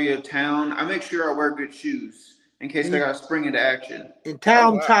sketchy area of town, I make sure I wear good shoes in case I got to spring into action. And tie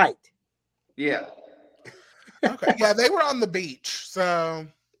 'em wow. tight. Yeah. Okay. Yeah, they were on the beach, so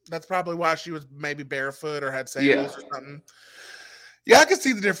that's probably why she was maybe barefoot or had sandals or something. Yeah, I can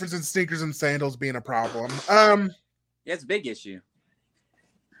see the difference in sneakers and sandals being a problem. Yeah, it's a big issue.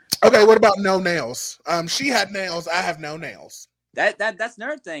 Okay, what about no nails? She had nails. I have no nails. That's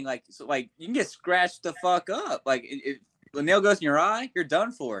another thing. Like, so, like you can get scratched the fuck up. Like, if the nail goes in your eye, you're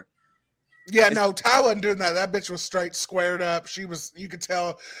done for. Yeah, no, Ty wasn't doing that. That bitch was straight squared up. She was. You could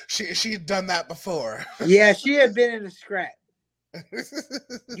tell she had done that before. Yeah, she had been in a scrap.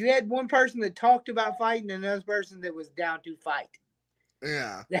 You had one person that talked about fighting and another person that was down to fight.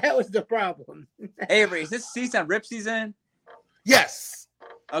 Yeah. That was the problem. Hey, Avery, is this season Ripsy's in? Yes.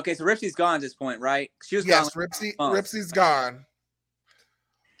 Okay, so Ripsy's gone at this point, right? She was Yes. gone. Ripsy's gone.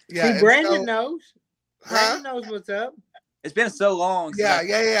 Yeah. See, Brandon so, knows. Brandon knows what's up. It's been so long. since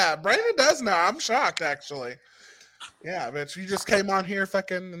Yeah. Brandon does know. I'm shocked, actually. Yeah, but you just came on here,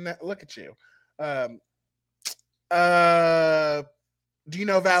 fucking look at you. Do you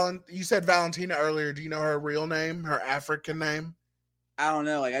know You said Valentina earlier. Do you know her real name? Her African name? I don't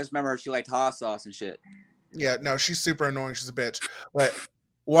know. Like, I just remember she liked hot sauce and shit. Yeah, no, she's super annoying. She's a bitch. But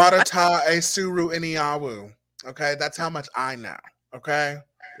Wadata Esuru Iniawu. Okay, that's how much I know. Okay.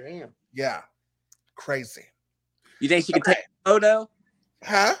 Damn. Yeah. Crazy. You think she can take flow though?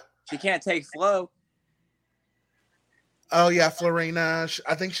 Huh? She can't take flow. Oh yeah, Florina.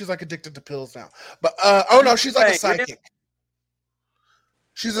 I think she's like addicted to pills now. But oh no, she's like a psychic.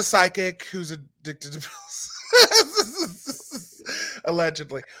 She's a psychic who's addicted to pills.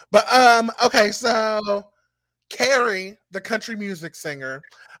 Allegedly. But okay, so Carrie, the country music singer,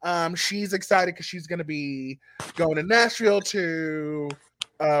 she's excited because she's gonna be going to Nashville to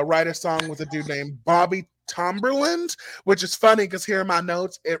write a song with a dude named Bobby Tomberland, which is funny because here in my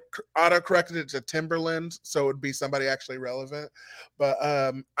notes it auto-corrected it to Timberland, so it would be somebody actually relevant. But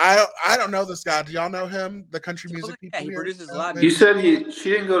I don't know this guy. Do y'all know him? The country music people. Yeah, he here? produces a lot. You said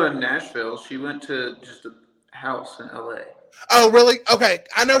she didn't go to Nashville. She went to just a house in LA. Oh, really? Okay,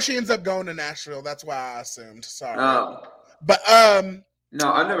 I know she ends up going to Nashville. That's why I assumed. Sorry. But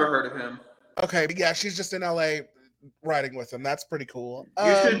no, I've never heard of him. okay, but yeah, she's just in LA writing with him. That's pretty cool.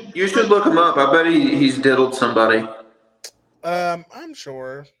 You should look him up. I bet he's diddled somebody. I'm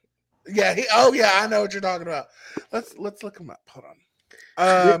sure. Yeah. I know what you're talking about. Let's look him up. Hold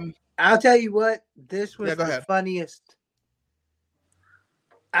on. I'll tell you what. This was Yeah, go the ahead. funniest.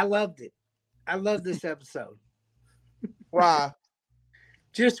 I loved it. I love this episode. Why?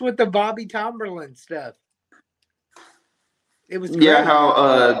 Just with the Bobby Tomberland stuff. It was great. Yeah,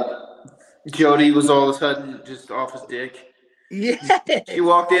 how Jody was all of a sudden just off his dick. Yeah. She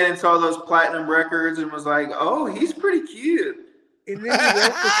walked in and saw those platinum records and was like, "Oh, he's pretty cute." And then he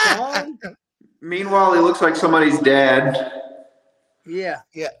wrote the song. Meanwhile, he looks like somebody's dad. Yeah.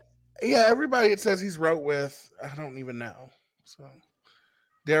 Yeah, everybody it says he's wrote with, I don't even know. So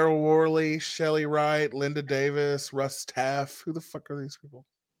Daryl Worley, Shelley Wright, Linda Davis, Russ Taff. Who the fuck are these people?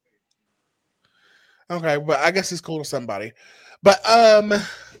 Okay, but I guess he's cool to somebody. But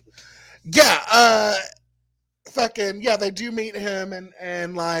they do meet him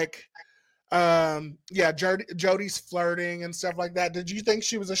and like Jody's flirting and stuff like that. Did you think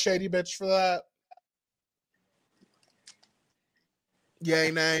she was a shady bitch for that?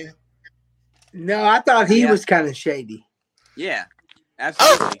 Yay, nay. No, I thought he was kind of shady. Yeah,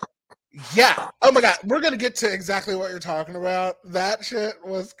 absolutely. Yeah. Oh my God. We're going to get to exactly what you're talking about. That shit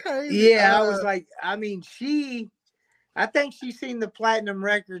was crazy. Yeah, I was like, I mean, I think she's seen the platinum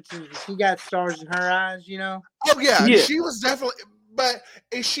records and she got stars in her eyes, you know? Oh, yeah. Yeah. She was definitely, but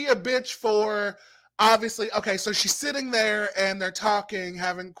is she a bitch for obviously, okay, so she's sitting there and they're talking,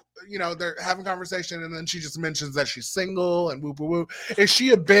 they're having conversation, and then she just mentions that she's single and woo woo woo. Is she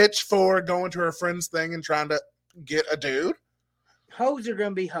a bitch for going to her friend's thing and trying to get a dude? Hoes are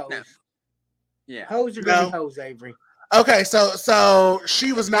gonna be hoes. No. Yeah. Hoes are gonna be hoes, Avery. Okay, so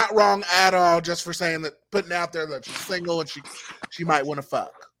she was not wrong at all, just for saying that, putting out there that she's single and she might want to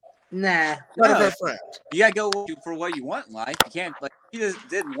fuck. Nah. None of her friends. You gotta go for what you want in life. You can't, like, she just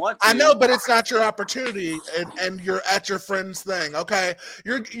didn't want to. I know, but it's not your opportunity, and you're at your friend's thing. Okay,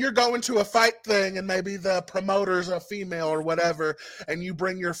 you're going to a fight thing, and maybe the promoter's a female or whatever, and you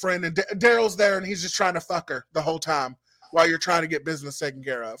bring your friend, and Daryl's there, and he's just trying to fuck her the whole time while you're trying to get business taken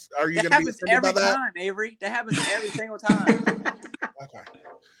care of. Are you going to be offended every by that? time, Avery. That happens every single time.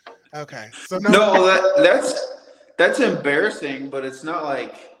 Okay. So that's embarrassing, but it's not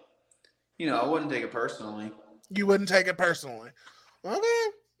like, I wouldn't take it personally. You wouldn't take it personally.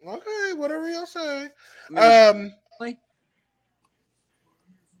 Okay, whatever you'll say. Well,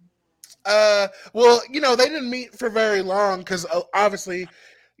 they didn't meet for very long because obviously,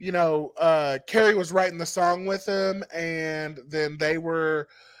 Carrie was writing the song with him, and then they were,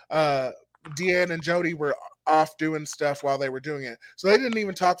 Deanne and Jody were off doing stuff while they were doing it. So they didn't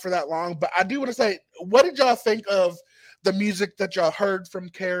even talk for that long. But I do want to say, what did y'all think of the music that y'all heard from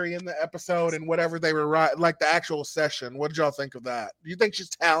Carrie in the episode and whatever they were writing, like the actual session? What did y'all think of that? Do you think she's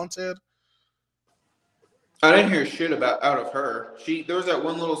talented? I didn't hear shit out of her. There was that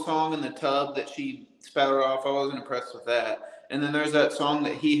one little song in the tub that she spouted off. I wasn't impressed with that. And then there's that song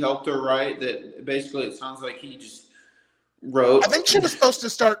that he helped her write that basically it sounds like he just wrote. I think she was supposed to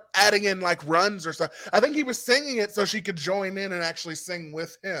start adding in like runs or something. I think he was singing it so she could join in and actually sing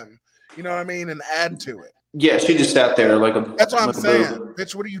with him. You know what I mean? And add to it. Yeah, she just sat there like a. That's what I'm saying.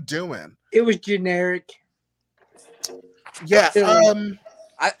 Bitch, what are you doing? It was generic. Yeah.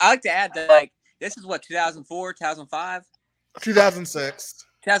 I like to add that, like, this is what, 2004, 2005? 2006.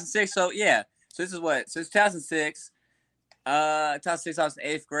 2006, so yeah. So this is what? So it's 2006. 2006, I was in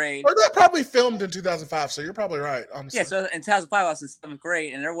 8th grade. Or that probably filmed in 2005, so you're probably right, honestly. Yeah, so in 2005, I was in 7th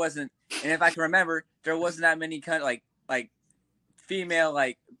grade, and there wasn't, and if I can remember, there wasn't that many kind of like female,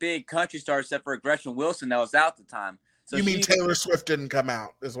 like, big country stars except for Gretchen Wilson that was out at the time. So you mean Taylor Swift didn't come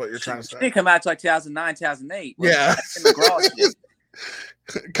out, is what you're trying to say? She didn't come out until like 2009, 2008. Yeah. McGraw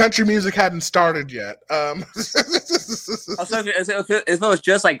Country music hadn't started yet. Also, if it was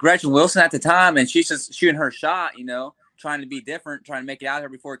just like Gretchen Wilson at the time, and she's just shooting her shot, trying to be different, trying to make it out here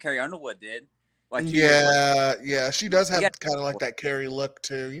before Carrie Underwood did. Like, yeah, she does have kind of like that Carrie look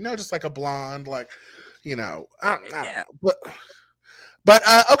too. Just like a blonde, like, I don't know. But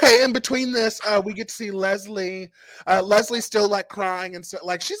okay, in between this, we get to see Leslie. Leslie's still like crying and so,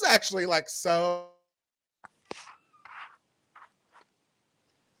 like, she's actually like so.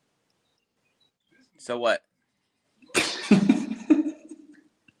 So what?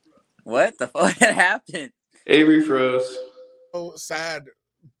 What the fuck happened? Avery froze. So sad.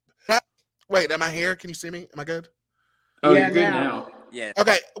 Wait, am I here? Can you see me? Am I good? Oh, yeah, you're good now. Yeah.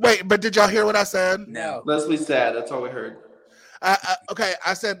 Okay, wait, but did y'all hear what I said? No. Leslie's sad. That's all we heard. Okay,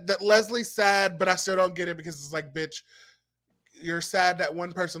 I said that Leslie's sad, but I still don't get it because it's like, bitch, you're sad that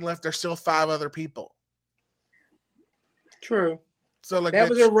one person left. There's still 5 other people. True. So like that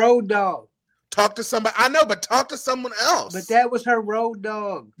was a road dog. Talk to somebody. I know, but talk to someone else. But that was her road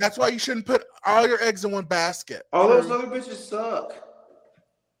dog. That's why you shouldn't put all your eggs in one basket. All those other bitches suck.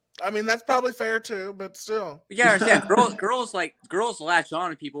 I mean, that's probably fair too, but still. Yeah, girls latch on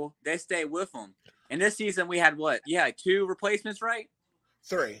to people. They stay with them. And this season we had what? You had 2 replacements, right?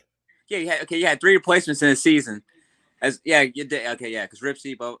 3. Yeah, you had 3 replacements in a season. You did. Okay, yeah, because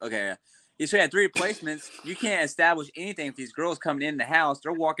Ripsy, okay, yeah. You still had 3 replacements. You can't establish anything if these girls coming in the house.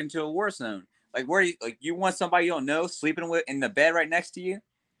 They're walking to a war zone. Like, where you want somebody you don't know sleeping with in the bed right next to you?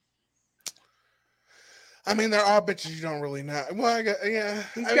 I mean, there are bitches you don't really know. Well, yeah.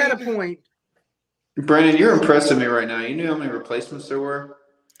 He's got a point. Brandon, you're impressing me right now. You knew how many replacements there were?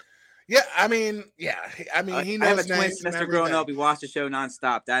 Yeah, I mean, he knows. I have a twin sister growing up. We watched the show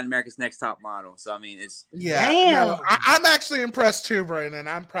nonstop. That and America's Next Top Model. So I mean, it's Damn. No, I'm actually impressed too, Brandon.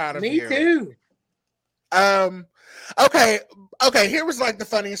 I'm proud of you. Me too. Okay. Here was like the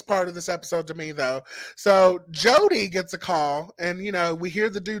funniest part of this episode to me, though. So Jody gets a call, and we hear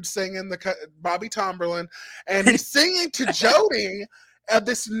the dude singing Bobby Tomberlin, and he's singing to Jody.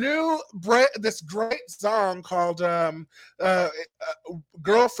 This great song called "Girl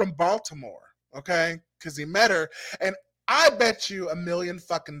from Baltimore," okay? Because he met her, and I bet you $1 million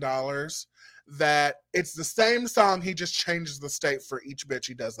fucking that it's the same song. He just changes the state for each bitch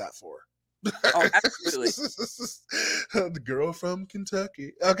he does that for. Oh, absolutely. The girl from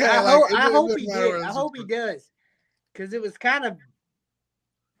Kentucky. Okay, I like hope he did. I hope he does, because it was kind of.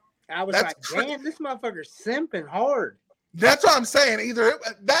 I was like, damn, this motherfucker's simping hard. That's what I'm saying. Either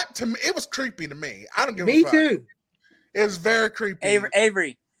that to me, it was creepy to me. I don't give a Me fuck. too. It was very creepy.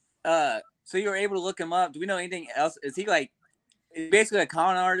 Avery, so you were able to look him up. Do we know anything else? Is he like basically a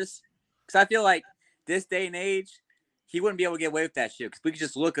con artist? Because I feel like this day and age, he wouldn't be able to get away with that shit. Because we could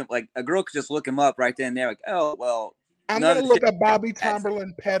just look him, like a girl could just look him up right then and there. Like, oh well. I'm gonna look up Bobby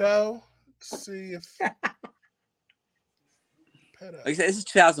Tomberlin pedo. See if pedo. Like I said, this is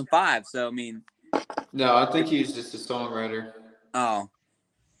 2005, so I mean. No, I think he's just a songwriter. Oh.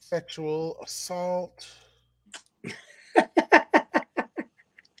 Sexual assault.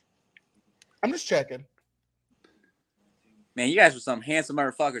 I'm just checking. Man, you guys are some handsome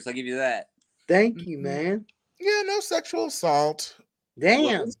motherfuckers. I'll give you that. Thank you, man. Yeah, no sexual assault.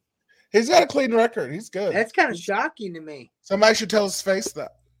 Damn. He's got a clean record. He's good. That's kind of shocking to me. Somebody should tell his face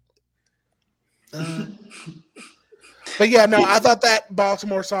that. But yeah, no, I thought that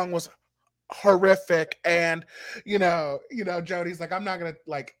Baltimore song was horrific. And you know, Jody's like, I'm not gonna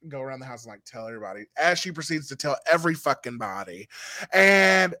like go around the house and like tell everybody, as she proceeds to tell every fucking body.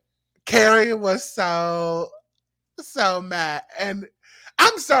 And Carrie was so mad. And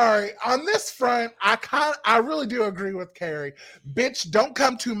I'm sorry, on this front, I really do agree with Carrie. Bitch, don't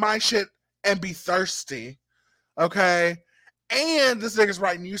come to my shit and be thirsty. Okay? And this nigga's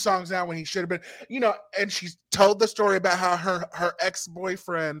writing new songs now when he should have been, and she told the story about how her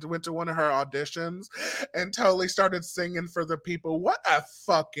ex-boyfriend went to one of her auditions and totally started singing for the people. What a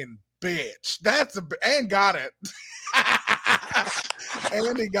fucking bitch. And got it.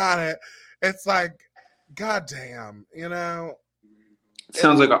 And he got it. It's like, goddamn,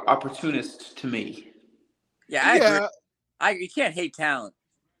 Sounds like an opportunist to me. Yeah, I agree. You can't hate talent.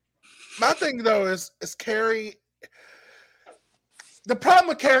 My thing though is Carrie. The problem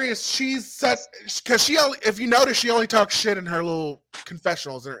with Carrie is she's such, because if you notice, she only talks shit in her little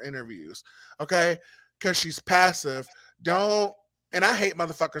confessionals in her interviews. Okay, because she's passive. And I hate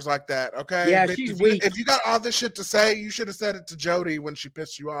motherfuckers like that. Okay, yeah, bitch, she's weak. If you got all this shit to say, you should have said it to Jody when she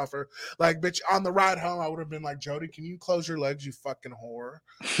pissed you off, or like, bitch, on the ride home, I would have been like, Jody, can you close your legs, you fucking whore?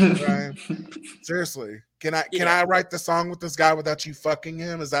 Right? Seriously, can I write the song with this guy without you fucking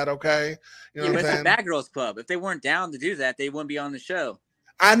him? Is that okay? You know but what I'm it's saying? a Bad Girls Club. If they weren't down to do that, they wouldn't be on the show.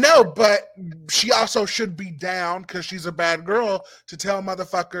 I know, but she also should be down, because she's a bad girl, to tell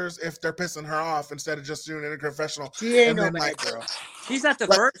motherfuckers if they're pissing her off instead of just doing it in a confessional. She ain't no bad girl. She's not the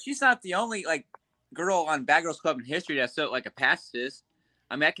first. She's not the only girl on Bad Girls Club in history that's so like a pacifist.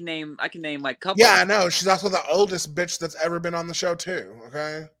 I mean, I can name like a couple. Yeah, I know. She's also the oldest bitch that's ever been on the show too.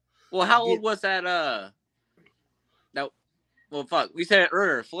 Okay. Well, how old was that? Well, fuck. We said it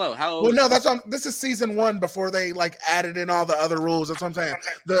earlier. Flo, how old? Well, no, this is season 1 before they like added in all the other rules. That's what I'm saying.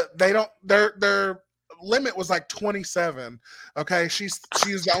 Their limit was like 27. Okay, she's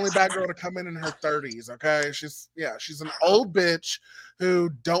the only bad girl to come in her 30s. Okay, she's an old bitch who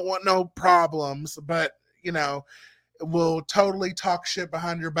don't want no problems, but will totally talk shit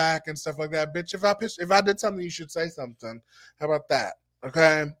behind your back and stuff like that. Bitch, if I did something, you should say something. How about that?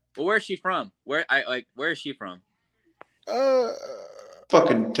 Okay. Well, where is she from? Where is she from?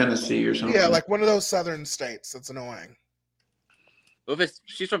 Fucking Tennessee or something. Yeah, like one of those southern states. That's annoying. Well, if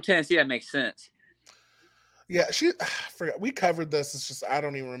she's from Tennessee, that makes sense. Yeah, I forgot. We covered this. It's just I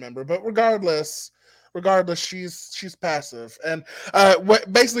don't even remember. But regardless, she's passive, and what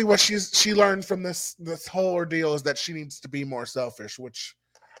she learned from this whole ordeal is that she needs to be more selfish. Which,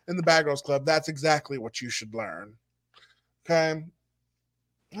 in the Bad Girls Club, that's exactly what you should learn. Okay,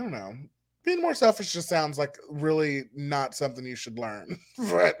 I don't know. Being more selfish just sounds like really not something you should learn.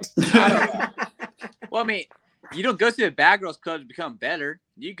 But I don't know. Well, I mean, you don't go to the Bad Girls Club to become better.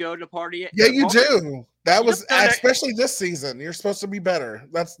 You go to party. Yeah, you do. That was especially this season. You're supposed to be better.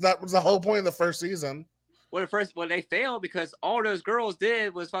 That was the whole point of the first season. Well, they failed because all those girls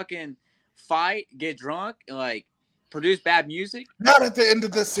did was fucking fight, get drunk, and like produce bad music. Not at the end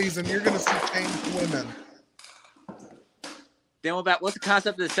of this season. You're gonna see changed women. Then what's the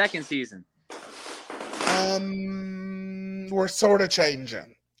concept of the second season? We're sort of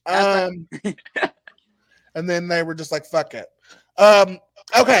changing. And then they were just like, fuck it.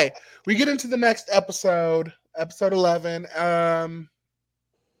 Okay, we get into the next episode 11.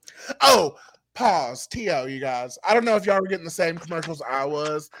 Pause. T.O., you guys. I don't know if y'all were getting the same commercials I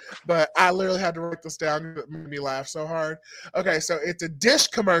was, but I literally had to write this down. It made me laugh so hard. Okay, so it's a dish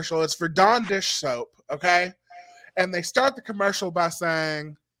commercial. It's for Dawn dish soap, okay? And they start the commercial by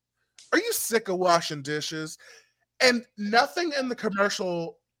saying, "Are you sick of washing dishes?" And nothing in the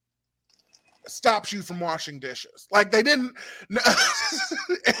commercial stops you from washing dishes. Like they didn't.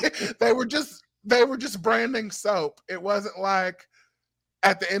 They were just branding soap. It wasn't like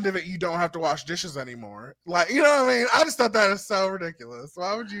at the end of it you don't have to wash dishes anymore. Like, you know what I mean? I just thought that was so ridiculous.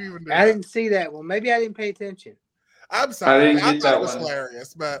 Why would you even do I that? didn't see that one. Maybe I didn't pay attention. I'm sorry. didn't I get thought that it was one.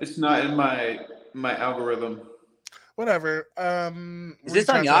 hilarious, but It's not in my algorithm. whatever. Is this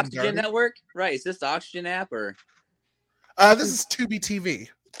on the Oxygen Network? Right. Is this the Oxygen app or? This is Tubi TV.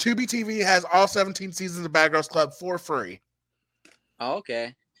 Tubi TV has all 17 seasons of Bad Girls Club for free. Oh,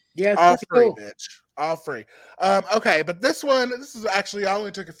 okay. Yeah, All it's free, cool. bitch. All free. Okay, but this is actually, I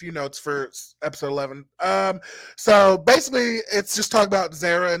only took a few notes for episode 11. So basically, it's just talking about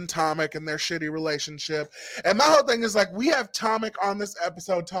Zara and Tomek and their shitty relationship. And my whole thing is like, we have Tomek on this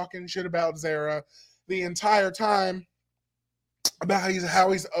episode talking shit about Zara the entire time about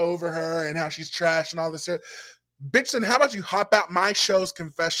how he's over her and how she's trash and all this shit. Bitch, then how about you hop out my show's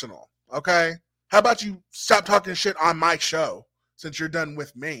confessional? Okay? How about you stop talking shit on my show since you're done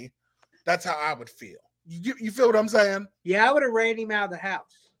with me? That's how I would feel. You feel what I'm saying? Yeah, I would have ran him out of the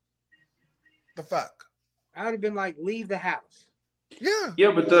house. The fuck? I would have been like, leave the house. Yeah.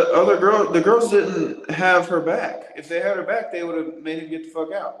 Yeah, but the girls didn't have her back. If they had her back, they would have made him get the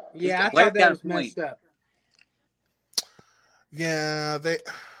fuck out. Yeah, I Like thought that that was point. messed up. Yeah, they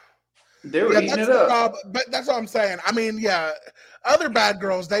were eating that's it the up. problem. But that's what I'm saying. I mean, yeah, other bad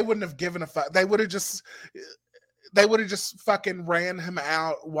girls, they wouldn't have given a fuck. They would have just fucking ran him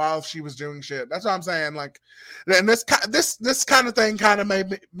out while she was doing shit. That's what I'm saying. Like, and this kind of thing kind of made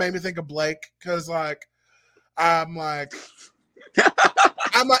me think of Blake, because I'm like,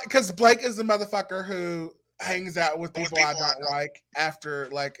 because Blake is the motherfucker who hangs out with people I don't like after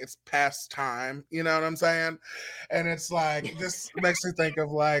like it's past time. You know what I'm saying? And it's like, this makes me think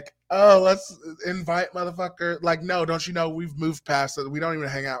of like, oh, let's invite motherfucker. Like, no, don't you know we've moved past it? We don't even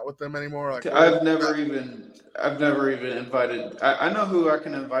hang out with them anymore. Like, I've never even invited. I know who I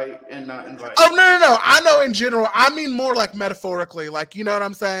can invite and not invite. oh no! I know in general. I mean more like metaphorically. Like, you know what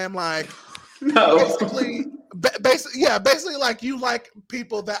I'm saying? Like, No. basically, like you like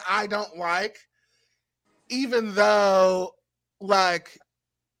people that I don't like, even though like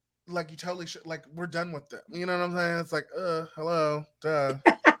you totally should. Like, we're done with them. You know what I'm saying? It's like, hello, duh.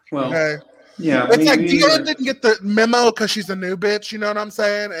 Well, Okay. yeah. It's like Deanna didn't get the memo because she's a new bitch, you know what I'm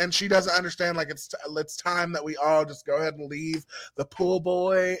saying? And she doesn't understand, like, it's time that we all just go ahead and leave the pool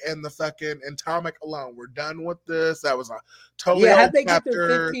boy and the fucking Tomek alone. We're done with this. That was a totally Yeah, old how'd they get their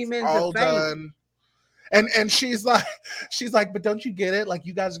chapter. 15 It's minutes all of fame? done. And she's like, but don't you get it? Like,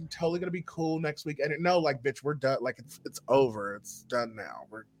 you guys are totally gonna be cool next week. And no, like, bitch, we're done. Like, it's over. It's done now.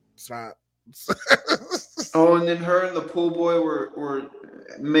 It's not. Oh, and then her and the pool boy were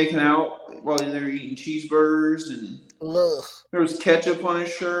making out while they were eating cheeseburgers, and Ugh. there was ketchup on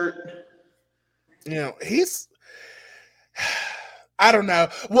his shirt. You know, I don't know.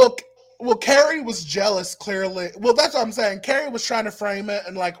 Well, Carrie was jealous, clearly. Well, that's what I'm saying. Carrie was trying to frame it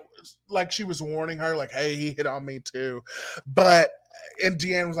and like she was warning her, like, hey, he hit on me too. And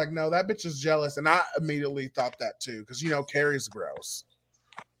Deanne was like, no, that bitch is jealous. And I immediately thought that too, because, you know, Carrie's gross.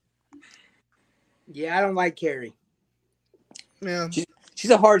 Yeah, I don't like Carrie. Yeah. She's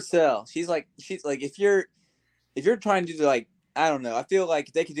a hard sell. She's like if you're trying to do like, I don't know. I feel like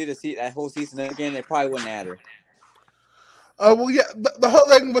if they could do that whole season again, they probably wouldn't add her. Oh, well, yeah. The whole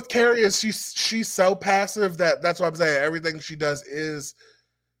thing with Carrie is she's so passive that's what I'm saying. Everything she does is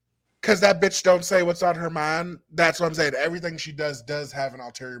because that bitch don't say what's on her mind. That's what I'm saying. Everything she does have an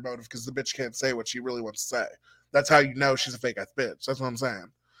ulterior motive because the bitch can't say what she really wants to say. That's how you know she's a fake ass bitch. That's what I'm saying.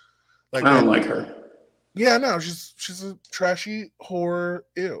 Like, I don't like her. Yeah, no, she's a trashy whore.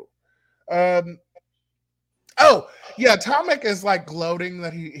 Ew. Oh, yeah, Tomek is like gloating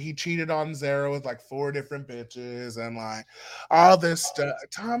that he cheated on Zara with like 4 different bitches and like all this stuff.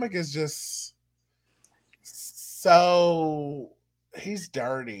 Tomek is just so he's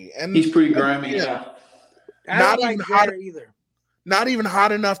dirty and He's pretty grimy. Yeah. I Not don't like even hot- Zara either. not even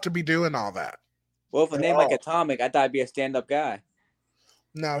hot enough to be doing all that. Well, if a name like Atomic, I thought I'd be a stand-up guy.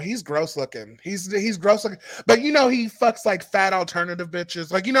 No, he's gross looking. He's gross looking. But you know he fucks like fat alternative bitches.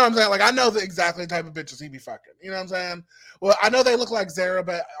 Like, you know what I'm saying? Like, I know the exactly type of bitches he be fucking. You know what I'm saying? Well, I know they look like Zara,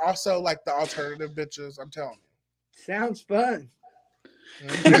 but also like the alternative bitches. I'm telling Sounds fun. you.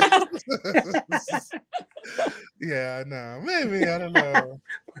 Yeah, no. Maybe, I don't know.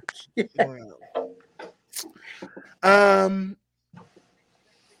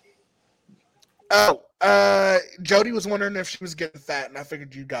 Jody was wondering if she was getting fat, and I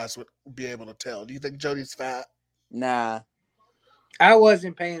figured you guys would be able to tell. Do you think Jody's fat? Nah. I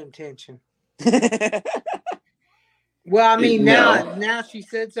wasn't paying attention. Well, I mean, No. now she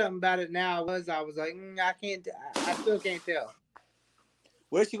said something about it. Now I was like, I can't. I still can't tell.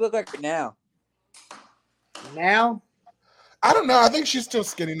 What does she look like now? Now, I don't know. I think she's still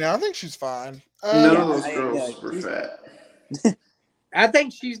skinny now. I think she's fine. None yeah, of those I- girls yeah, were she's- fat. I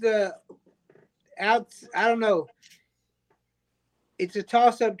think she's the out. I don't know. It's a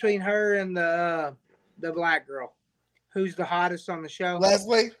toss up between her and the black girl, who's the hottest on the show.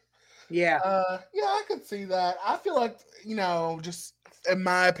 Leslie. Yeah, Yeah, I could see that. I feel like, just in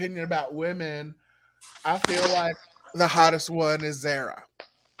my opinion about women, I feel like the hottest one is Zara.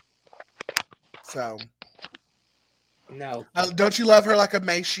 So, no. don't you love her like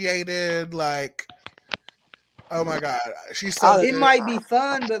emaciated? Like, oh my God, she's so. It good. might be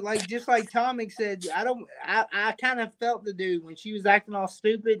fun, but like just like Tomic said, I kind of felt the dude when she was acting all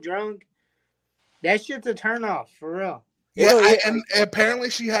stupid, drunk. That shit's a turnoff for real. Yeah, Well, yeah. and apparently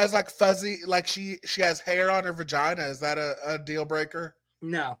she has like fuzzy, like she has hair on her vagina. Is that a deal breaker?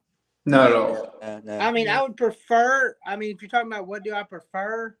 No, Not at all. No. I mean Yeah. I would prefer. I mean, if you're talking about what do I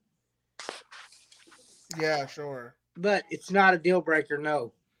prefer, Yeah, sure. but it's not a deal breaker.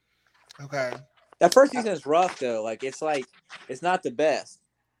 No. Okay. That first season is rough though. Like it's not the best.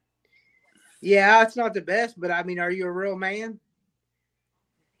 Yeah, it's not the best, but I mean, are you a real man?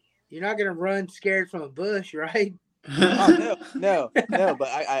 You're not gonna run scared from a bush, right? Oh no. But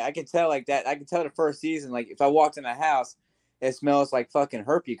I can tell like that. I can tell the first season. Like if I walked in a house, it smells like fucking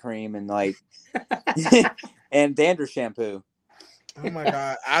herpes cream and like and dandruff shampoo. Oh my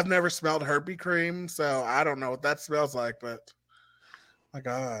God, I've never smelled herpes cream, so I don't know what that smells like. But my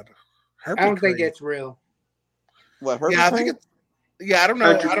God, herpes I don't think cream. it's real. What herpes Yeah, I cream? think it's. Yeah, I don't know.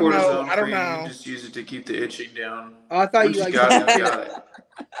 I don't know. Hydrocortisone I don't cream, know. you just use it to keep the itching down. Oh, I thought Once you you like. got it, you got it.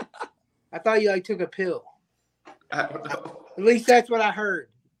 I thought you like took a pill. I don't know. At least that's what I heard.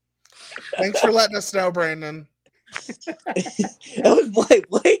 Thanks for letting us know, Brandon. It was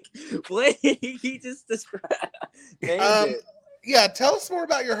Blake. He just described. named it. Yeah, tell us more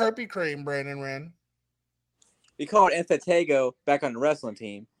about your herpes cream, Brandon Wren. We called Infantego back on the wrestling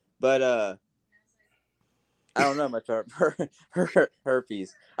team, but I don't know much about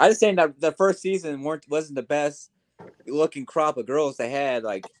herpes. I just saying that the first season wasn't the best looking crop of girls they had.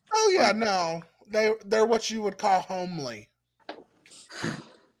 Like, Oh yeah, no, they're what you would call homely.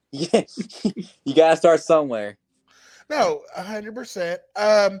 yeah, you gotta start somewhere. No, 100%.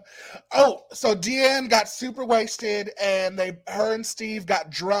 So Deanne got super wasted, and her and Steve got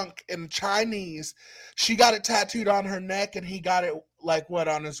drunk in Chinese. She got it tattooed on her neck, and he got it like what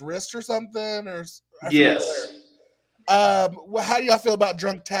on his wrist or something, or I forget Yes. where. Well, how do y'all feel about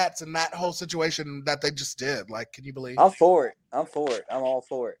drunk tats and that whole situation that they just did? Like, can you believe? I'm for it. I'm all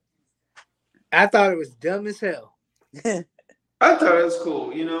for it. I thought it was dumb as hell. I thought it was cool.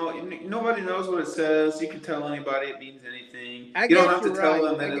 Nobody knows what it says. You can tell anybody it means anything. I You don't guess have to you're tell right.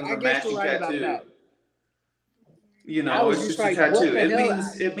 them that it's I a guess you're matching right about tattoo. that. I was It's just just like, a what tattoo. the It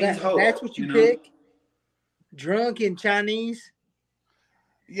hell? means hope. That's what you pick? Drunk in Chinese?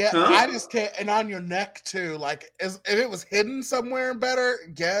 Yeah, Huh? I just can't. And on your neck too. Like, if it was hidden somewhere better,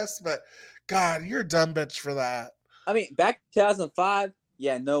 guess. But God, you're a dumb bitch for that. I mean, back in 2005,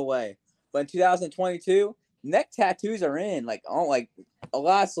 yeah, no way. But in 2022, neck tattoos are in. Like, a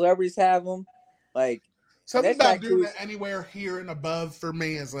lot of celebrities have them. Like, Something neck about doing tattoos. it anywhere here and above for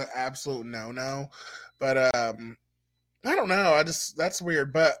me is an absolute no. But I don't know. That's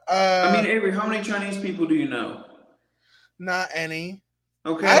weird. But I mean, Avery, how many Chinese people do you know? not any.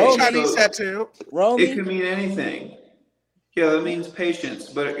 Okay. I have a Oh, Chinese so tattoo. it Romy, could mean anything. Yeah, that means patience,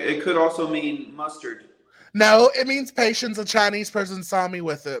 but it could also mean mustard. No, it means patience. A Chinese person saw me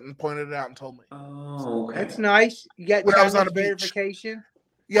with it and pointed it out and told me. Oh, okay. That's nice. You got When I was on Chinese a beach. verification?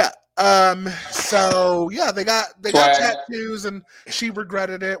 Yeah. So yeah, they got Swag. tattoos, and she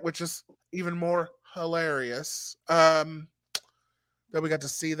regretted it, which is even more hilarious. That we got to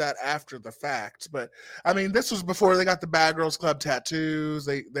see that after the fact. But I mean, this was before they got the Bad Girls Club tattoos.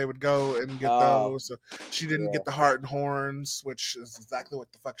 They would go and get Oh, those. So she didn't yeah. get the heart and horns, which is exactly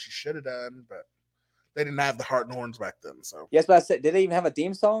what the fuck she should have done. But they didn't have the heart and horns back then. So yes, but I said, did they even have a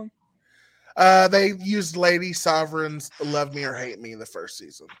theme song? they used Lady Sovereign's "Love Me or Hate Me" the first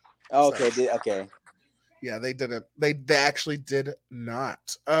season. Oh, okay, okay. Yeah, they didn't. They actually did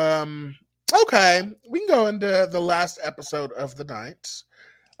not. Okay, we can go into the last episode of the night.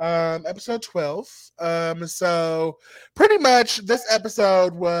 Episode 12. So pretty much this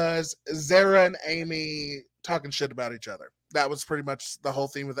episode was Zara and Amy talking shit about each other. That was pretty much the whole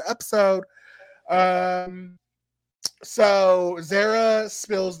theme of the episode. So Zara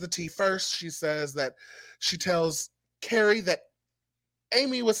spills the tea first. She says that she tells Carrie that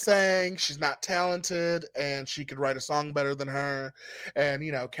Amy was saying she's not talented and she could write a song better than her. And,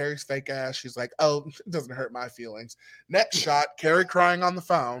 Carrie's fake ass. She's like, oh, it doesn't hurt my feelings. Next shot, Carrie crying on the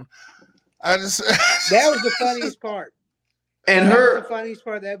phone. That was the funniest part. And that her was the funniest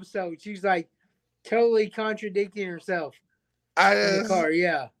part of the episode. She's like totally contradicting herself in the car.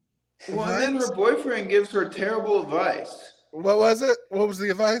 Yeah. Well, and then her boyfriend gives her terrible advice. What was it? What was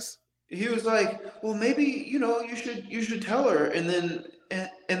the advice? He was like, "Well, maybe you should tell her, and then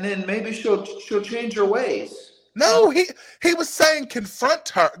maybe she'll change her ways." No, he was saying confront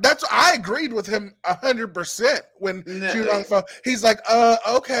her. I agreed with him 100% when she was on the phone. He's like,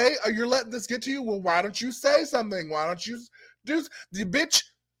 okay, you're letting this get to you. Well, why don't you say something? Why don't you do the bitch?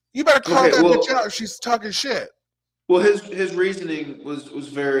 You better call that bitch out if she's talking shit. Well, his reasoning was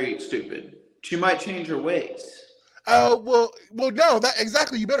very stupid. She might change her ways. Oh, well, no, that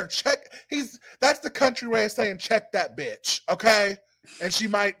exactly. You better check. That's the country way of saying check that bitch, okay? And she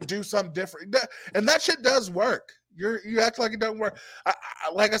might do something different, and that shit does work. You act like it doesn't work.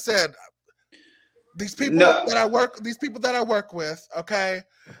 Like I said, these people that I work with, okay,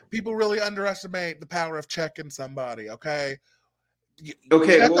 people really underestimate the power of checking somebody, okay.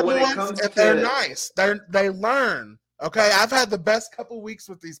 Okay, well, when it comes to they're nice, they learn. Okay, I've had the best couple weeks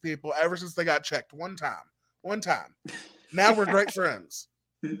with these people ever since they got checked one time. Now we're great friends.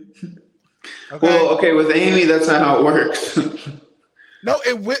 Okay? Well, okay, with Amy, that's not how it works. No,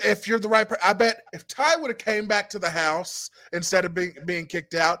 if you're the right person, I bet if Ty would have came back to the house instead of being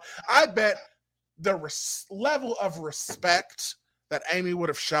kicked out, I bet the level of respect that Amy would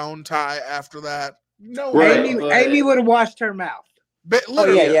have shown Ty after that. No, right, Amy would have washed her mouth. But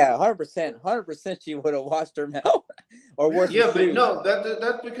literally, yeah, 100%, she would have washed her mouth, or worse. Yeah, but no,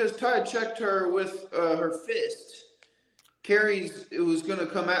 that's because Ty checked her with her fist. It was going to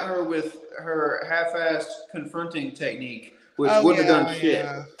come at her with her half-assed confronting technique, which wouldn't have done shit.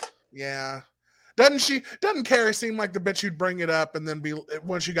 Yeah. Doesn't Carrie seem like the bitch who'd bring it up and then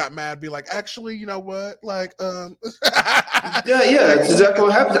when she got mad, be like, actually, you know what? Like, Yeah, that's exactly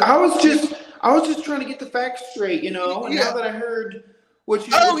what happened. I was just trying to get the facts straight, and now that I heard what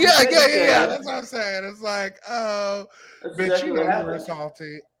you yeah. That's what I'm saying. It's like, oh, that's bitch, exactly you what know you were happened.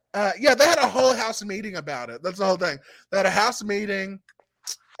 salty. Yeah, they had a whole house meeting about it. That's the whole thing. They had a house meeting,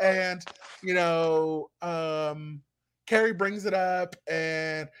 and Carrie brings it up,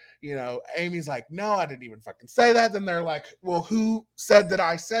 and Amy's like, no, I didn't even fucking say that. Then they're like, well, who said that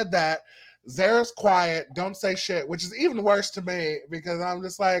I said that? Zara's quiet, don't say shit, which is even worse to me because I'm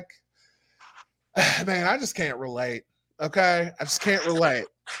just like, man, I just can't relate. Okay, I just can't relate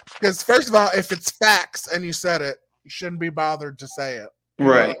because first of all, if it's facts and you said it, you shouldn't be bothered to say it.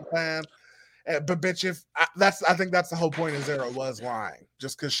 Right. But bitch, I think that's the whole point of Zara was lying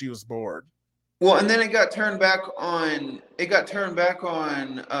just because she was bored. Well, and then it got turned back on.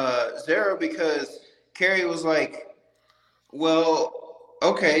 Zara because Carrie was like, "Well,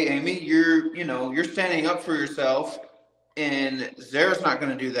 okay, Amy, you're standing up for yourself, and Zara's not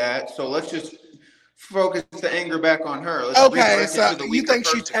going to do that. So let's just focus the anger back on her." Okay, so you think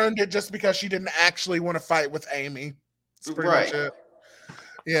she turned it just because she didn't actually want to fight with Amy? That's pretty much it.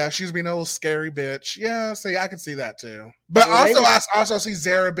 Yeah, she's being a little scary bitch. Yeah, see, I can see that too. But I also see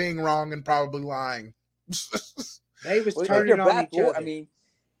Zara being wrong and probably lying. They was turning on each other. I mean,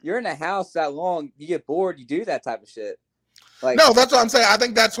 you're in a house that long, you get bored, you do that type of shit. Like, no, that's what I'm saying. I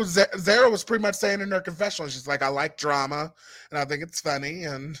think that's what Zara was pretty much saying in her confessional. She's like, I like drama, and I think it's funny.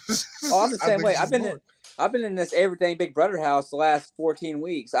 And I'm the same way. I've been in this Everything Big Brother house the last 14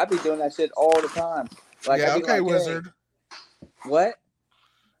 weeks. I've been doing that shit all the time. Like, yeah, okay, Wizard. Hey, what?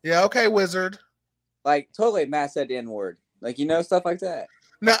 Yeah, okay, Wizard. Like, totally Matt said the N-word. Like, stuff like that.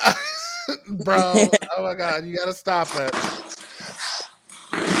 No, bro. Oh, my God. You got to stop it.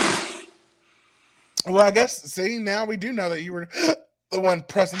 Well, I guess, see, now we do know that you were the one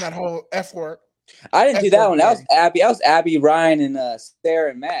pressing that whole F word. I didn't do that one. That was Abby. That was Abby, Ryan, and Sarah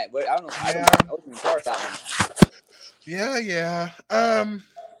and Matt. But I don't know. I wasn't even part of that one. Yeah.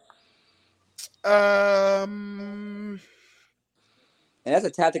 And that's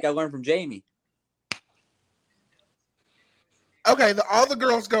a tactic I learned from Jamie. Okay, all the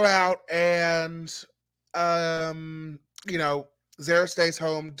girls go out and, Zara stays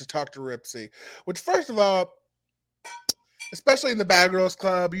home to talk to Ripsy. Which, first of all, especially in the Bad Girls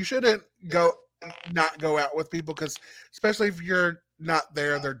Club, you shouldn't not go out with people because, especially if you're not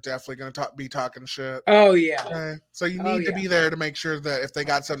there, they're definitely going to be talking shit. Oh, yeah. Okay? So you need to be there to make sure that if they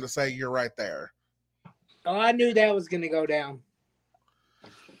got something to say, you're right there. Oh, I knew that was going to go down.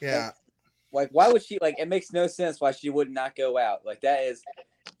 Yeah. Like, why would she, it makes no sense why she would not go out. Like, that is,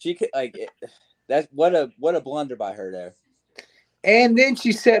 she could, that's what a blunder by her there. And then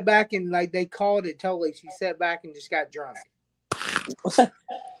she sat back and like they called it totally. She sat back and just got drunk.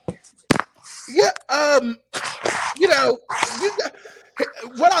 Yeah, you know,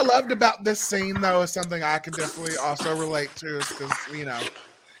 what I loved about this scene though is something I can definitely also relate to, is because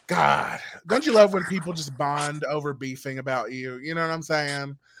God, don't you love when people just bond over beefing about you? You know what I'm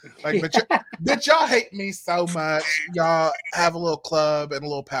saying? Like, but y'all hate me so much. Y'all have a little club and a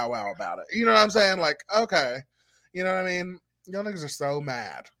little powwow about it. You know what I'm saying? Like, okay, you know what I mean? Y'all niggas are so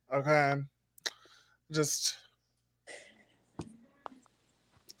mad. Okay, just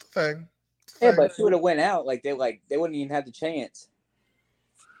thing. Yeah, but if she would have went out, they wouldn't even have the chance.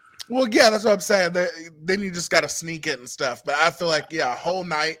 Well, yeah, that's what I'm saying. Then you just got to sneak it and stuff. But I feel like, a whole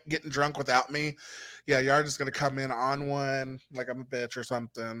night getting drunk without me, y'all just gonna come in on one like I'm a bitch or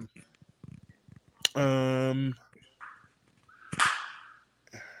something.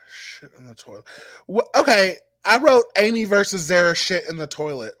 Shit in the toilet. Okay, I wrote Amy versus Zara shit in the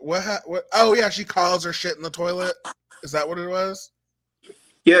toilet. What? Oh yeah, she calls her shit in the toilet. Is that what it was?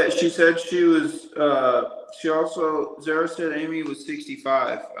 Yeah, she said she was. Zara said Amy was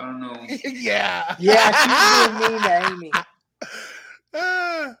 65. I don't know. Yeah. Yeah, she was being mean to Amy.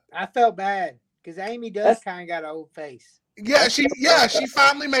 I felt bad because Amy does kind of got an old face. Yeah, she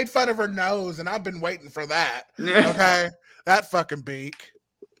finally made fun of her nose, and I've been waiting for that. Okay, that fucking beak.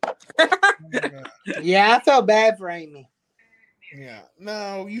 Yeah, I felt bad for Amy. Yeah,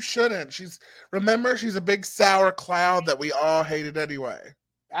 no, you shouldn't. Remember, she's a big sour cloud that we all hated anyway.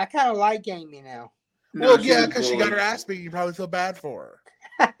 I kind of like Amy now. Well, yeah, because she got her ass beat. You probably feel bad for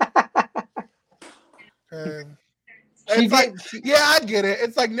her. Okay. I get it.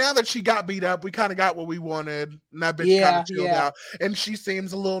 It's like now that she got beat up, we kind of got what we wanted, and that bitch kind of chilled out. And she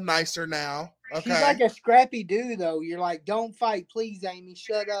seems a little nicer now. Okay. She's like a scrappy dude, though. You're like, don't fight, please, Amy.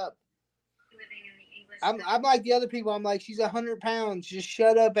 Shut up. I'm like the other people. I'm like, she's 100 pounds. Just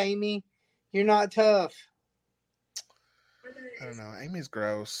shut up, Amy. You're not tough. I don't know. Amy's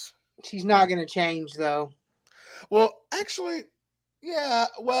gross. She's not going to change, though. Well, actually, yeah.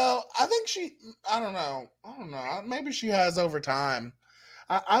 Well, I think I don't know. Maybe she has over time.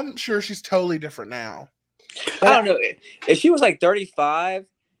 I'm sure she's totally different now. I don't know. If she was like 35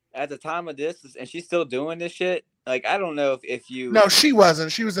 at the time of this and she's still doing this shit, like, I don't know if you... No, she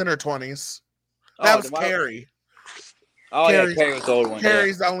wasn't. She was in her 20s. That was Carrie. Oh, Carrie was the old one.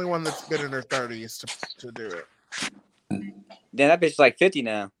 Carrie's the only one that's been in her 30s to do it. Then that bitch is like 50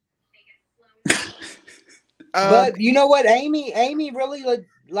 now. But you know what? Amy really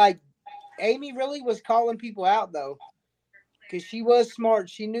Amy really was calling people out though, because she was smart.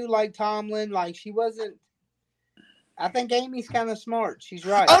 She knew like Tomlin, like she wasn't. I think Amy's kind of smart. She's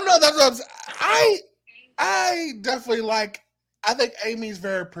right. Oh no, that's what I definitely like. I think Amy's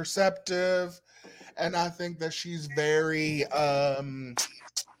very perceptive, and I think that she's very. I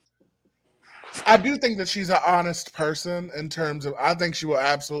do think that she's an honest person in terms of. I think she will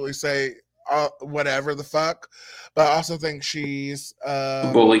absolutely say whatever the fuck, but I also think she's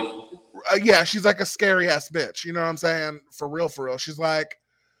bully. Yeah, she's like a scary ass bitch. You know what I'm saying? For real. She's like,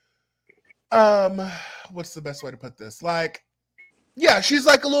 what's the best way to put this? Like, yeah, she's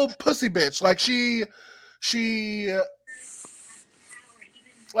like a little pussy bitch. Like she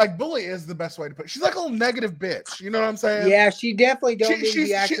like bully is the best way to put it. She's like a little negative bitch. You know what I'm saying? Yeah, she definitely don't need to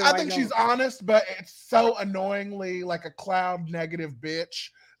be acting I think she's honest, but it's so annoyingly like a cloud negative bitch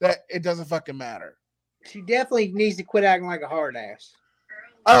that it doesn't fucking matter. She definitely needs to quit acting like a hard ass.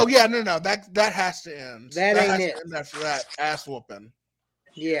 Oh yeah, no, that has to end. That ain't it. After that ass whooping.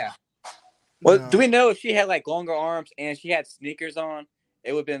 Yeah. Well, do we know if she had like longer arms and she had sneakers on,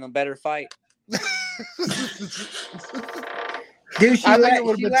 it would have been a better fight? Dude, she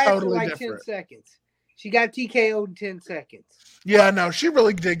lasted totally like different. 10 seconds. She got TKO'd in 10 seconds. Yeah, no, she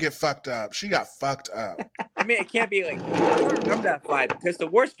really did get fucked up. She got fucked up. I mean, it can't be like, I don't remember that fight because the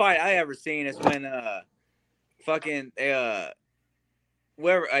worst fight I ever seen is when whoever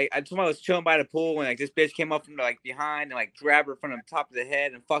somebody was chilling by the pool and like this bitch came up from like behind and like grabbed her from the top of the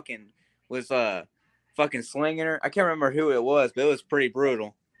head and fucking was fucking slinging her. I can't remember who it was, but it was pretty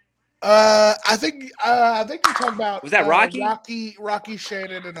brutal. I think you're talking about, was that Rocky? Rocky,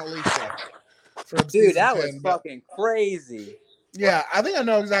 Shannon, and Alicia. Dude, that was fucking crazy. Yeah, I think I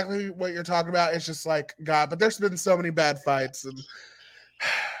know exactly what you're talking about. It's just like God, but there's been so many bad fights, and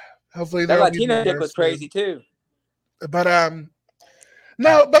hopefully that Latina chick was crazy too. But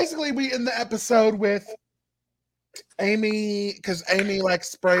no, basically we end the episode with Amy, because Amy like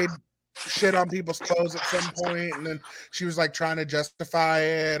sprayed shit on people's clothes at some point, and then she was like trying to justify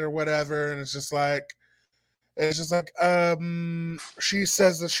it or whatever, and it's just like, It's just like she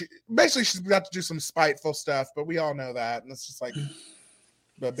says that she's got to do some spiteful stuff, but we all know that, and it's just like,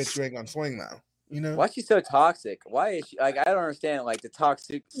 but bitch, you ain't gonna swing though, you know? Why is she so toxic? Why is she like? I don't understand like the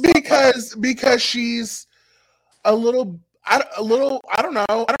toxic. Because she's a little. I don't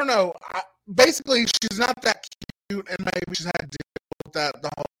know. Basically, she's not that cute, and maybe she's had to deal with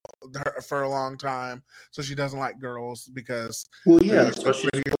that for a long time, so she doesn't like girls because. Well, yeah, especially.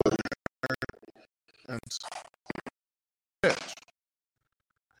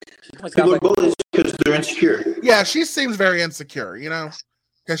 People are bullies because they're insecure. Yeah, she seems very insecure, you know,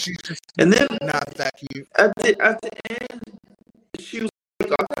 because she's just and then not that cute. At the end, she was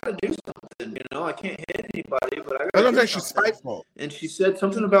like, "I gotta do something, you know. I can't hit anybody, but I don't think she's spiteful." And she said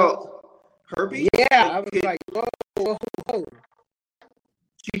something about herpes. Yeah, I was like, whoa.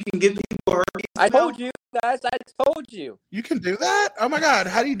 She can give people herpes. I told you guys. I told you. You can do that? Oh my God!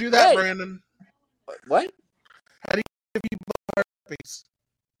 How do you do that, Brandon? What? How do you give people herpes?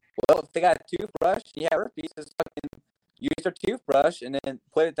 Well, if they got a toothbrush, you have herpes. Just fucking use your toothbrush and then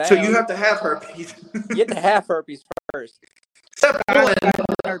put it down. So you have to have herpes. You have to have herpes first. Step one,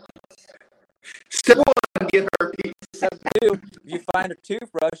 get herpes. Step two, if you find a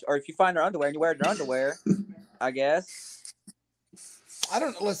toothbrush or if you find her underwear and you wear your underwear, I guess. I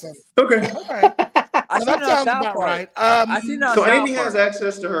don't listen. Okay. That sounds about right. So anything has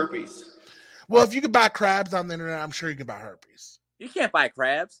access to herpes. Well, if you could buy crabs on the internet, I'm sure you can buy herpes. You can't buy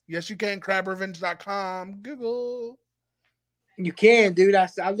crabs. Yes, you can. Crabrevenge.com. Google. You can, dude. I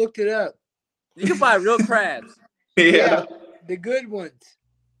looked it up. You can buy real crabs. Yeah. The good ones.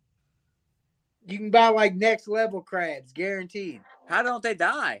 You can buy like next level crabs, guaranteed. How don't they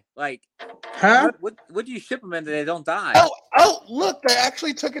die? Like, huh? What do you ship them in that they don't die? Oh, look, they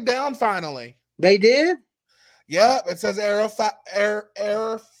actually took it down finally. They did? Yeah, it says error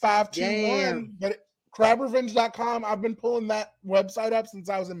 521. But crabrevenge.com, I've been pulling that website up since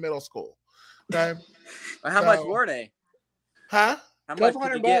I was in middle school. Okay. How much were they? Huh? How much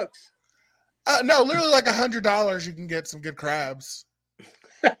did you get? No, literally like $100 you can get some good crabs.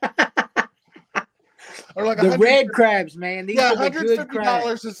 Or like the red crabs, man. These are the good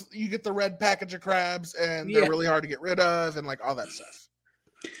crabs. is you get the red package of crabs, and they're really hard to get rid of, and like all that stuff.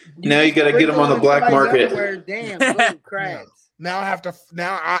 Now you got to get them on the black market. Damn, good crabs. Now I have to.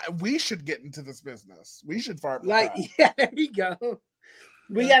 We should get into this business. We should fart. Like, yeah, there you go.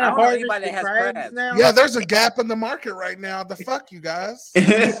 We got to harvest the crabs now. Yeah, there's a gap in the market right now. The fuck, you guys.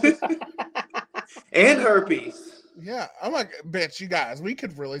 And herpes. Yeah, I'm like, bitch, you guys, we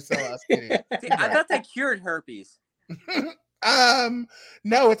could really sell us. See, I thought they cured herpes.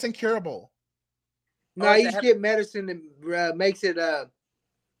 No, it's incurable. No, you get medicine that makes it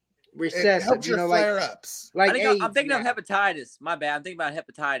recessive. It helps your flare-ups. Like I'm thinking of hepatitis. My bad. I'm thinking about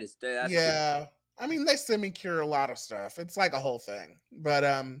hepatitis. Yeah, I mean they semi-cure a lot of stuff. It's like a whole thing. But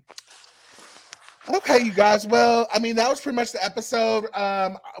okay, you guys. Well, I mean, that was pretty much the episode.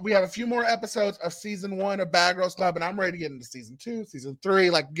 We have a few more episodes of season 1 of Bad Girls Club, and I'm ready to get into season 2, season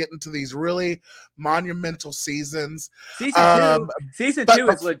 3, like get into these really monumental seasons. Season 2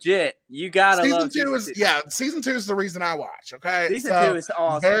 is legit. You gotta love season 2. Season 2 is the reason I watch. Okay, season 2 is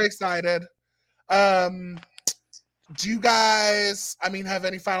awesome. Very excited. Do you guys, I mean, have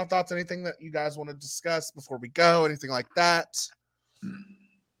any final thoughts? Anything that you guys want to discuss before we go? Anything like that?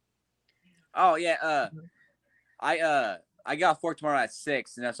 Oh yeah, I got off work tomorrow at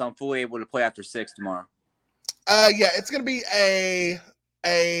 6, and so I'm fully able to play after 6 tomorrow. Yeah, it's gonna be a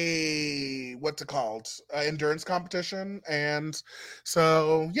what's it called? Endurance competition, and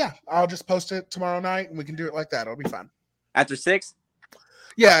so yeah, I'll just post it tomorrow night, and we can do it like that. It'll be fun. After 6?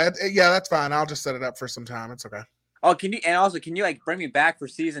 Yeah, that's fine. I'll just set it up for some time. It's okay. Oh, can you like bring me back for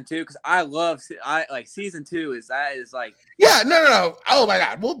season 2? Because I like season 2 is like. Yeah, no. Oh my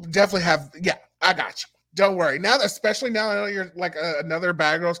God, we'll definitely have. Yeah, I got you. Don't worry. Now, especially now that you're like another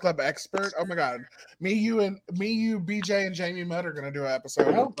Bad Girls Club expert. Oh my God, me, you, BJ, and Jamie Mudd are gonna do an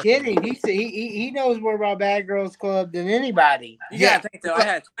episode. No kidding. He knows more about Bad Girls Club than anybody. Yeah, I think so. I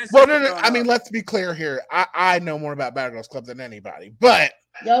had. Well, no. I mean, let's be clear here. I know more about Bad Girls Club than anybody, but.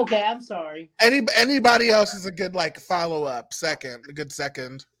 Okay, I'm sorry. Anybody else is a good like follow up second, a good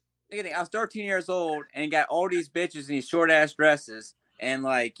second. I was 13 years old and got all these bitches in these short ass dresses, and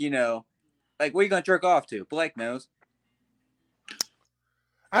like what are you gonna jerk off to? Blake knows.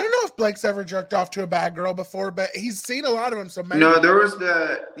 I don't know if Blake's ever jerked off to a bad girl before, but he's seen a lot of them. So no, there was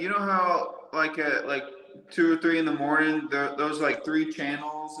you know how like at like 2 or 3 in the morning, those like 3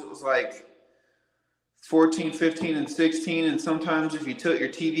 channels. It was like 14, 15, and 16, and sometimes if you tilt your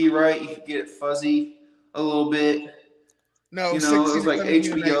TV right, you could get it fuzzy a little bit. No, it was like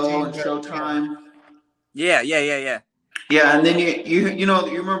HBO and Showtime. Yeah. Yeah, and then you know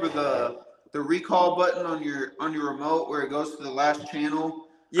you remember the recall button on your remote where it goes to the last channel.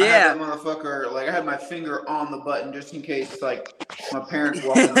 I had Yeah. that motherfucker. Like I had my finger on the button just in case like my parents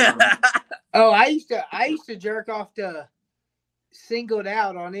walking around. Oh, I used to jerk off to Singled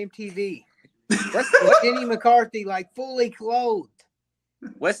Out on MTV. With Jenny McCarthy, like fully clothed.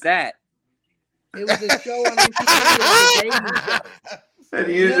 What's that? It was a show on MTV. It was a dating show. And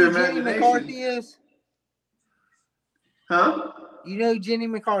You use know your who Jenny imagination. McCarthy is? Huh? You know who Jenny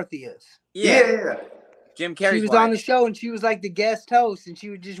McCarthy is? Yeah. Jim Carrey's She was wife. on the show and she was like the guest host and she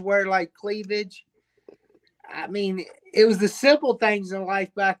would just wear like cleavage. I mean, it was the simple things in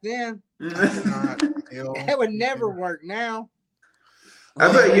life back then. That would never work now.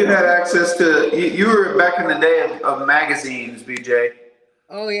 I bet you had access to. You were back in the day of magazines, BJ.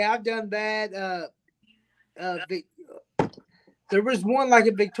 Oh yeah, I've done that. There was one like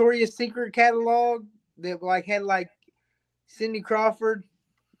a Victoria's Secret catalog that like had like Cindy Crawford.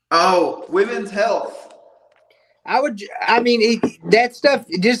 Oh, Women's Health. That stuff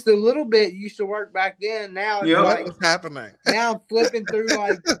just a little bit used to work back then. Now, Yep. What is happening? now I'm flipping through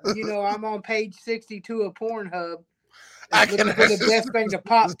like I'm on page 62 of Pornhub. I Looking can for the best thing to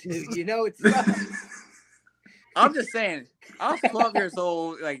pop to. It's I'm just saying, I was 12 years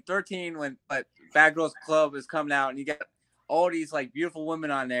old, like 13 when Bad Girls Club is coming out, and you got all these like beautiful women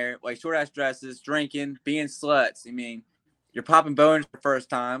on there, like short ass dresses, drinking, being sluts. I mean, you're popping bones for the first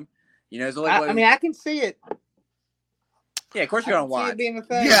time. It's only I can see it. Yeah, of course you're gonna See it watch. being a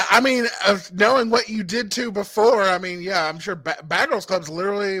thing. Yeah, I mean, knowing what you did to before, I mean, yeah, I'm sure Bad Girls Club's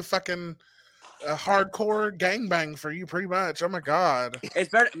literally fucking a hardcore gangbang for you, pretty much. Oh my god, It's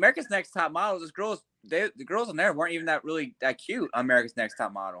better. America's Next Top Model. The girls on there weren't even that cute on America's Next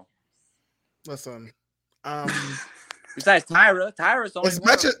Top Model. listen. Besides Tyra's the only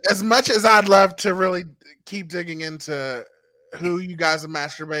As much as I'd love to really keep digging into who you guys have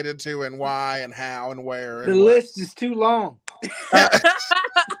masturbated to and why and how and where. The list is too long.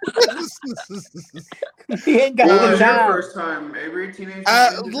 We ain't got What the was your time. first time, Avery? Teenage Mutant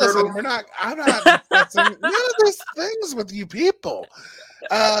Ninja listen, Turtles? I'm not discussing none of these things with you people.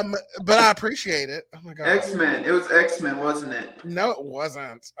 But I appreciate it. Oh my god. X-Men. It was X-Men, wasn't it? No, it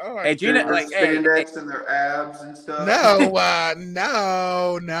wasn't. Oh, Hey, Gina, Their spandex and their abs and stuff.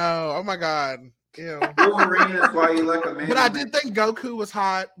 no. Oh my god. Ew. Wolverine is why you like a man. But I did think Goku was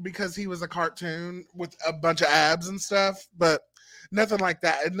hot because he was a cartoon with a bunch of abs and stuff, but nothing like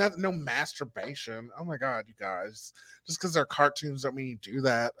that. No masturbation. Oh my god, you guys. Just because they're cartoons don't mean you do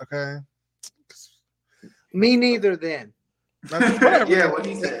that, okay? Me neither then. Yeah, what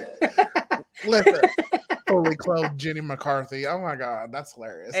he said. Listen. Fully clothed Jenny McCarthy. Oh my god, that's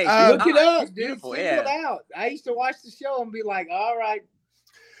hilarious. Hey, Look it up, dude. beautiful, Singled Out. I used to watch the show and be like, all right.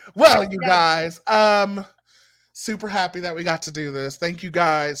 Well, you guys, super happy that we got to do this. Thank you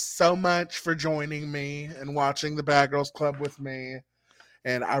guys so much for joining me and watching the Bad Girls Club with me.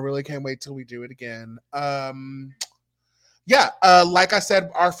 And I really can't wait till we do it again. Like I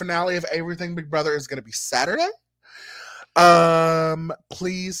said, our finale of Everything Big Brother is going to be Saturday.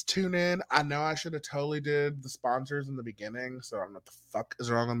 Please tune in. I know I should have totally did the sponsors in the beginning, so I don't know what the fuck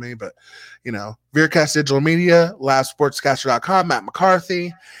is wrong with me, but Veercast Digital Media, LiveSportscaster.com, Matt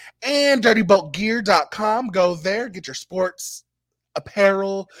McCarthy, and DirtyBoltGear.com. Go there, get your sports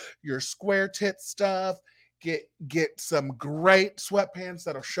apparel, your square tit stuff, get some great sweatpants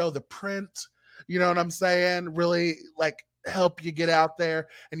that'll show the print. You know what I'm saying? Really help you get out there,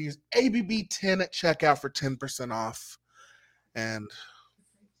 and use ABB10 at checkout for 10% off. And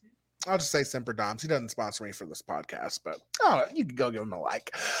I'll just say Semper Doms. He doesn't sponsor me for this podcast, but you can go give him a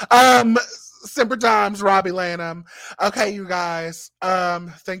like. Semper Doms, Robbie Lanham. Okay, you guys.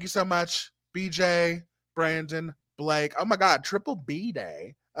 Thank you so much, BJ, Brandon, Blake. Oh my God, Triple B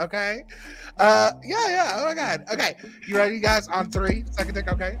Day. Okay. Oh my God. Okay, you ready, guys? On 3, second take.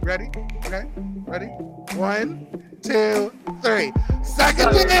 Okay, ready? Okay, ready? 1, 2, 3.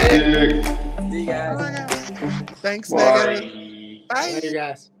 Second take. See you guys. Oh my God. Thanks, Bye. nigga. Bye. Later,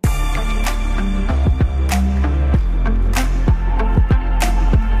 guys.